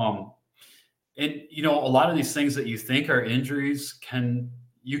and a lot of these things that you think are injuries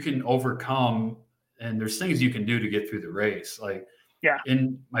you can overcome, and there's things you can do to get through the race. Like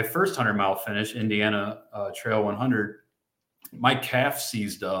in my first 100-mile finish, Indiana Trail 100, my calf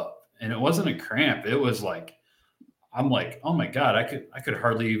seized up. And it wasn't a cramp. It was like, I'm like, oh my God, I could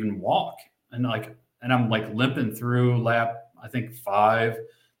hardly even walk. And I'm like limping through lap, I think 5.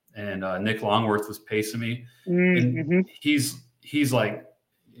 And Nick Longworth was pacing me. And he's like,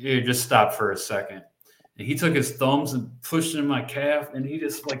 hey, just stop for a second. And he took his thumbs and pushed in my calf, and he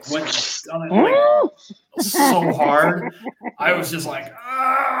just like went on it like so hard. I was just like,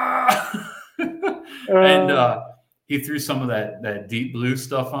 ah. And he threw some of that deep blue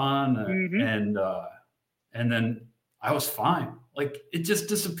stuff on, and then I was fine. Like it just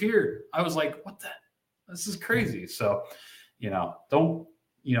disappeared. I was like, what the? This is crazy. So, don't,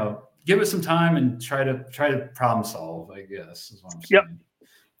 give it some time and try to problem solve, I guess is what I'm saying.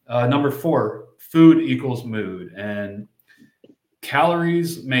 Yep. Number 4, food equals mood, and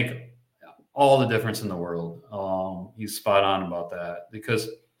calories make all the difference in the world. He's spot on about that, because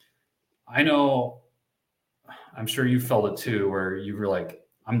I know, I'm sure you felt it too, where you were like,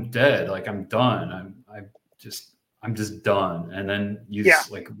 I'm dead. Like I'm done. I'm just done. And then you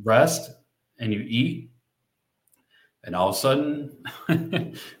just like rest and you eat, and all of a sudden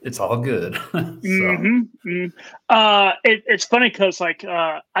it's all good. It's funny because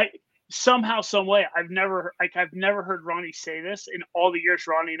I somehow, some way, I've never heard Ronnie say this in all the years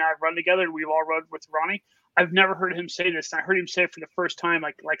Ronnie and I have run together. We've all run with Ronnie. I've never heard him say this. And I heard him say it for the first time,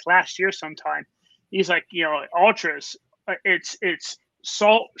 like last year sometime. He's like, ultras, it's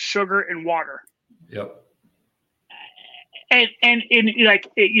salt, sugar, and water. Yep. And like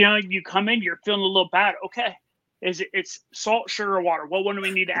you come in, you're feeling a little bad. Okay, it's salt, sugar, or water? What one do we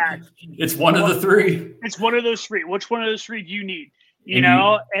need to add? It's one of the three. It's one of those three. Which one of those three do you need?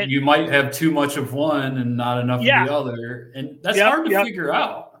 You might have too much of one and not enough of the other, and that's hard to figure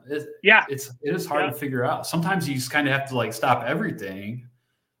out. It is hard to figure out. Sometimes you just kind of have to like stop everything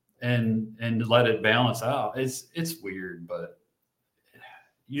and let it balance out. It's weird, but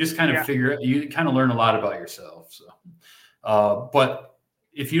you just kind of figure it. You kind of learn a lot about yourself. So, but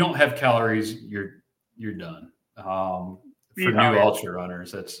if you don't have calories, you're done. For new ultra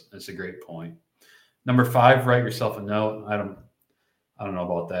runners, that's a great point. Number 5, write yourself a note. I don't know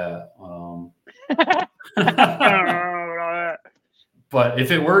about that. I don't know about that. But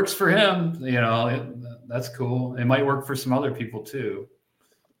if it works for him, that's cool. It might work for some other people too.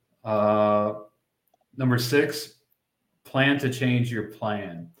 Number 6, plan to change your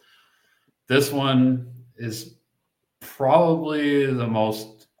plan. This one is probably the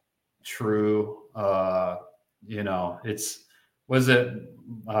most true. Mike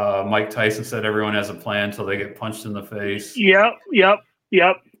Tyson said everyone has a plan until they get punched in the face. Yep.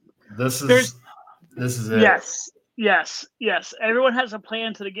 This is it. Yes. Everyone has a plan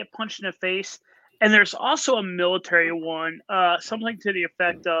until they get punched in the face. And there's also a military one, something to the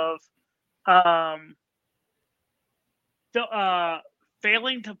effect of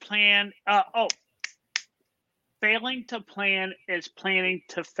failing to plan. Failing to plan is planning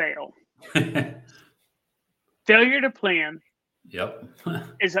to fail. Failure to plan. Yep.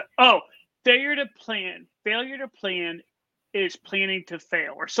 Failure to plan is planning to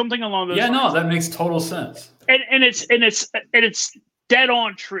fail, or something along those lines. No, that makes total sense. And it's dead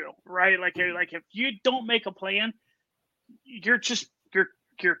on true, right? Like if you don't make a plan, you're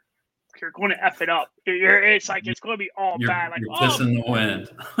going to F it up. It's going to be all bad. Like, you're pissing the wind.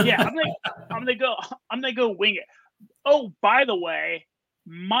 Yeah, I'm gonna go wing it. Oh, by the way,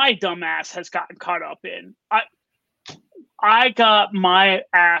 my dumbass has gotten caught up in. I got my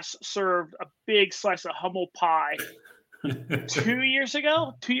ass served a big slice of humble pie 2 years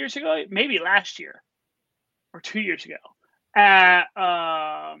ago, maybe last year or 2 years ago at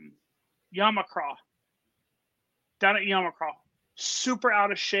Yamakra. Down at Yamakra. Super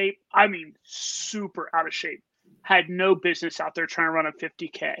out of shape. I mean, super out of shape. Had no business out there trying to run a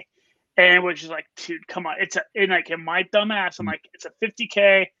 50K. And it was just like, dude, come on. In my dumb ass, I'm like, it's a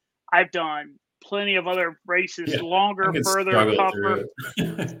 50K. I've done plenty of other races, longer, further, tougher.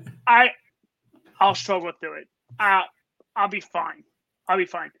 I'll struggle through it. I'll be fine.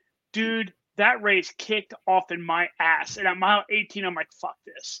 Dude, that race kicked off in my ass. And at mile 18, I'm like, fuck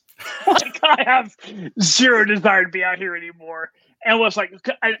this. Like, I have zero desire to be out here anymore. And was like,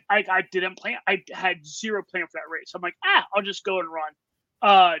 I didn't plan. I had zero plan for that race. I'm like, I'll just go and run.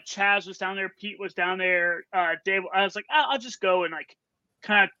 Chaz was down there. Pete was down there. Dave, I was like, I'll just go and like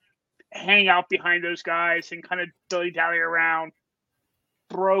kind of hang out behind those guys and kind of dilly-dally around.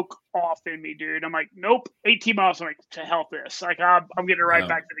 Broke off in me, dude. I'm like, nope, 18 miles. I'm like, to hell this. Like, I'm getting right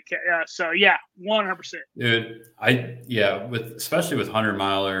back to the so yeah, 100%. Dude, especially with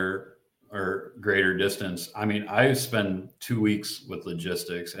 100-mile or greater distance. I mean, I spend 2 weeks with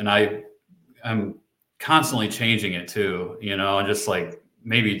logistics, and I'm constantly changing it too. And just like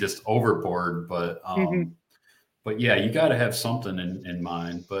maybe just overboard, but But yeah, you got to have something in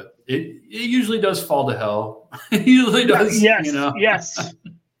mind. But it usually does fall to hell. It usually does. Yes. Yes.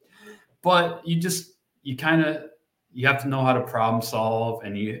 But you have to know how to problem solve,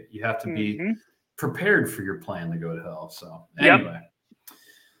 and you have to be prepared for your plan to go to hell. So anyway,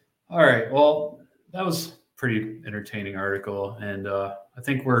 all right. Well, that was a pretty entertaining article, and I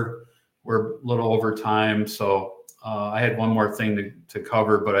think we're a little over time. So I had one more thing to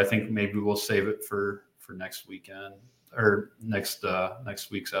cover, but I think maybe we'll save it for next weekend or next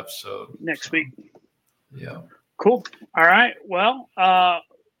week's episode. Next week. Yeah. Cool. All right. Well,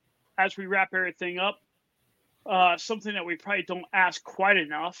 as we wrap everything up, something that we probably don't ask quite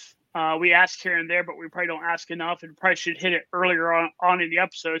enough. We ask here and there, but we probably don't ask enough, and probably should hit it earlier on in the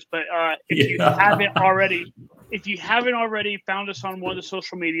episodes. But if you haven't already found us on one of the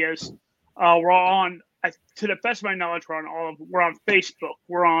social medias, we're on. To the best of my knowledge, we're on all of them. We're on Facebook,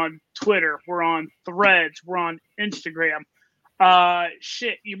 we're on Twitter, we're on Threads, we're on Instagram.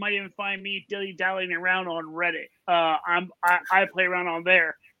 You might even find me dilly-dallying around on Reddit. I play around on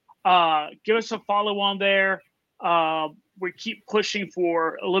there. Give us a follow on there. We keep pushing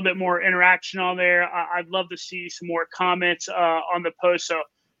for a little bit more interaction on there. I'd love to see some more comments on the post. So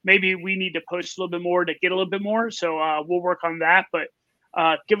maybe we need to post a little bit more to get a little bit more. So we'll work on that. But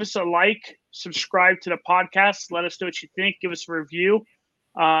give us a like, subscribe to the podcast. Let us know what you think. Give us a review.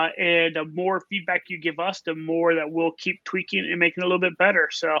 And the more feedback you give us, the more that we'll keep tweaking and making it a little bit better.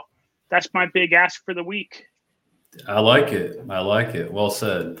 So that's my big ask for the week. I like it. Well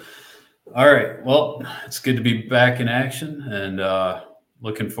said. All right. Well, it's good to be back in action, and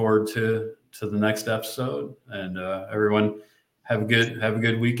looking forward to the next episode. And everyone, have a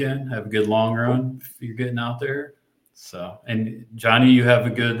good weekend. Have a good long run if you're getting out there. So, and Johnny, you have a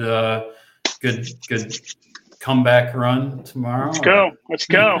good comeback run tomorrow. Let's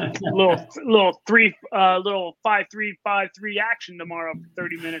go. little 5-3-5-3 action tomorrow for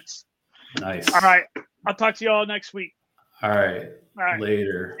 30 minutes. Nice. All right. I'll talk to you all next week. All right. All right.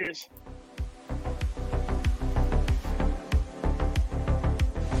 Later. Cheers.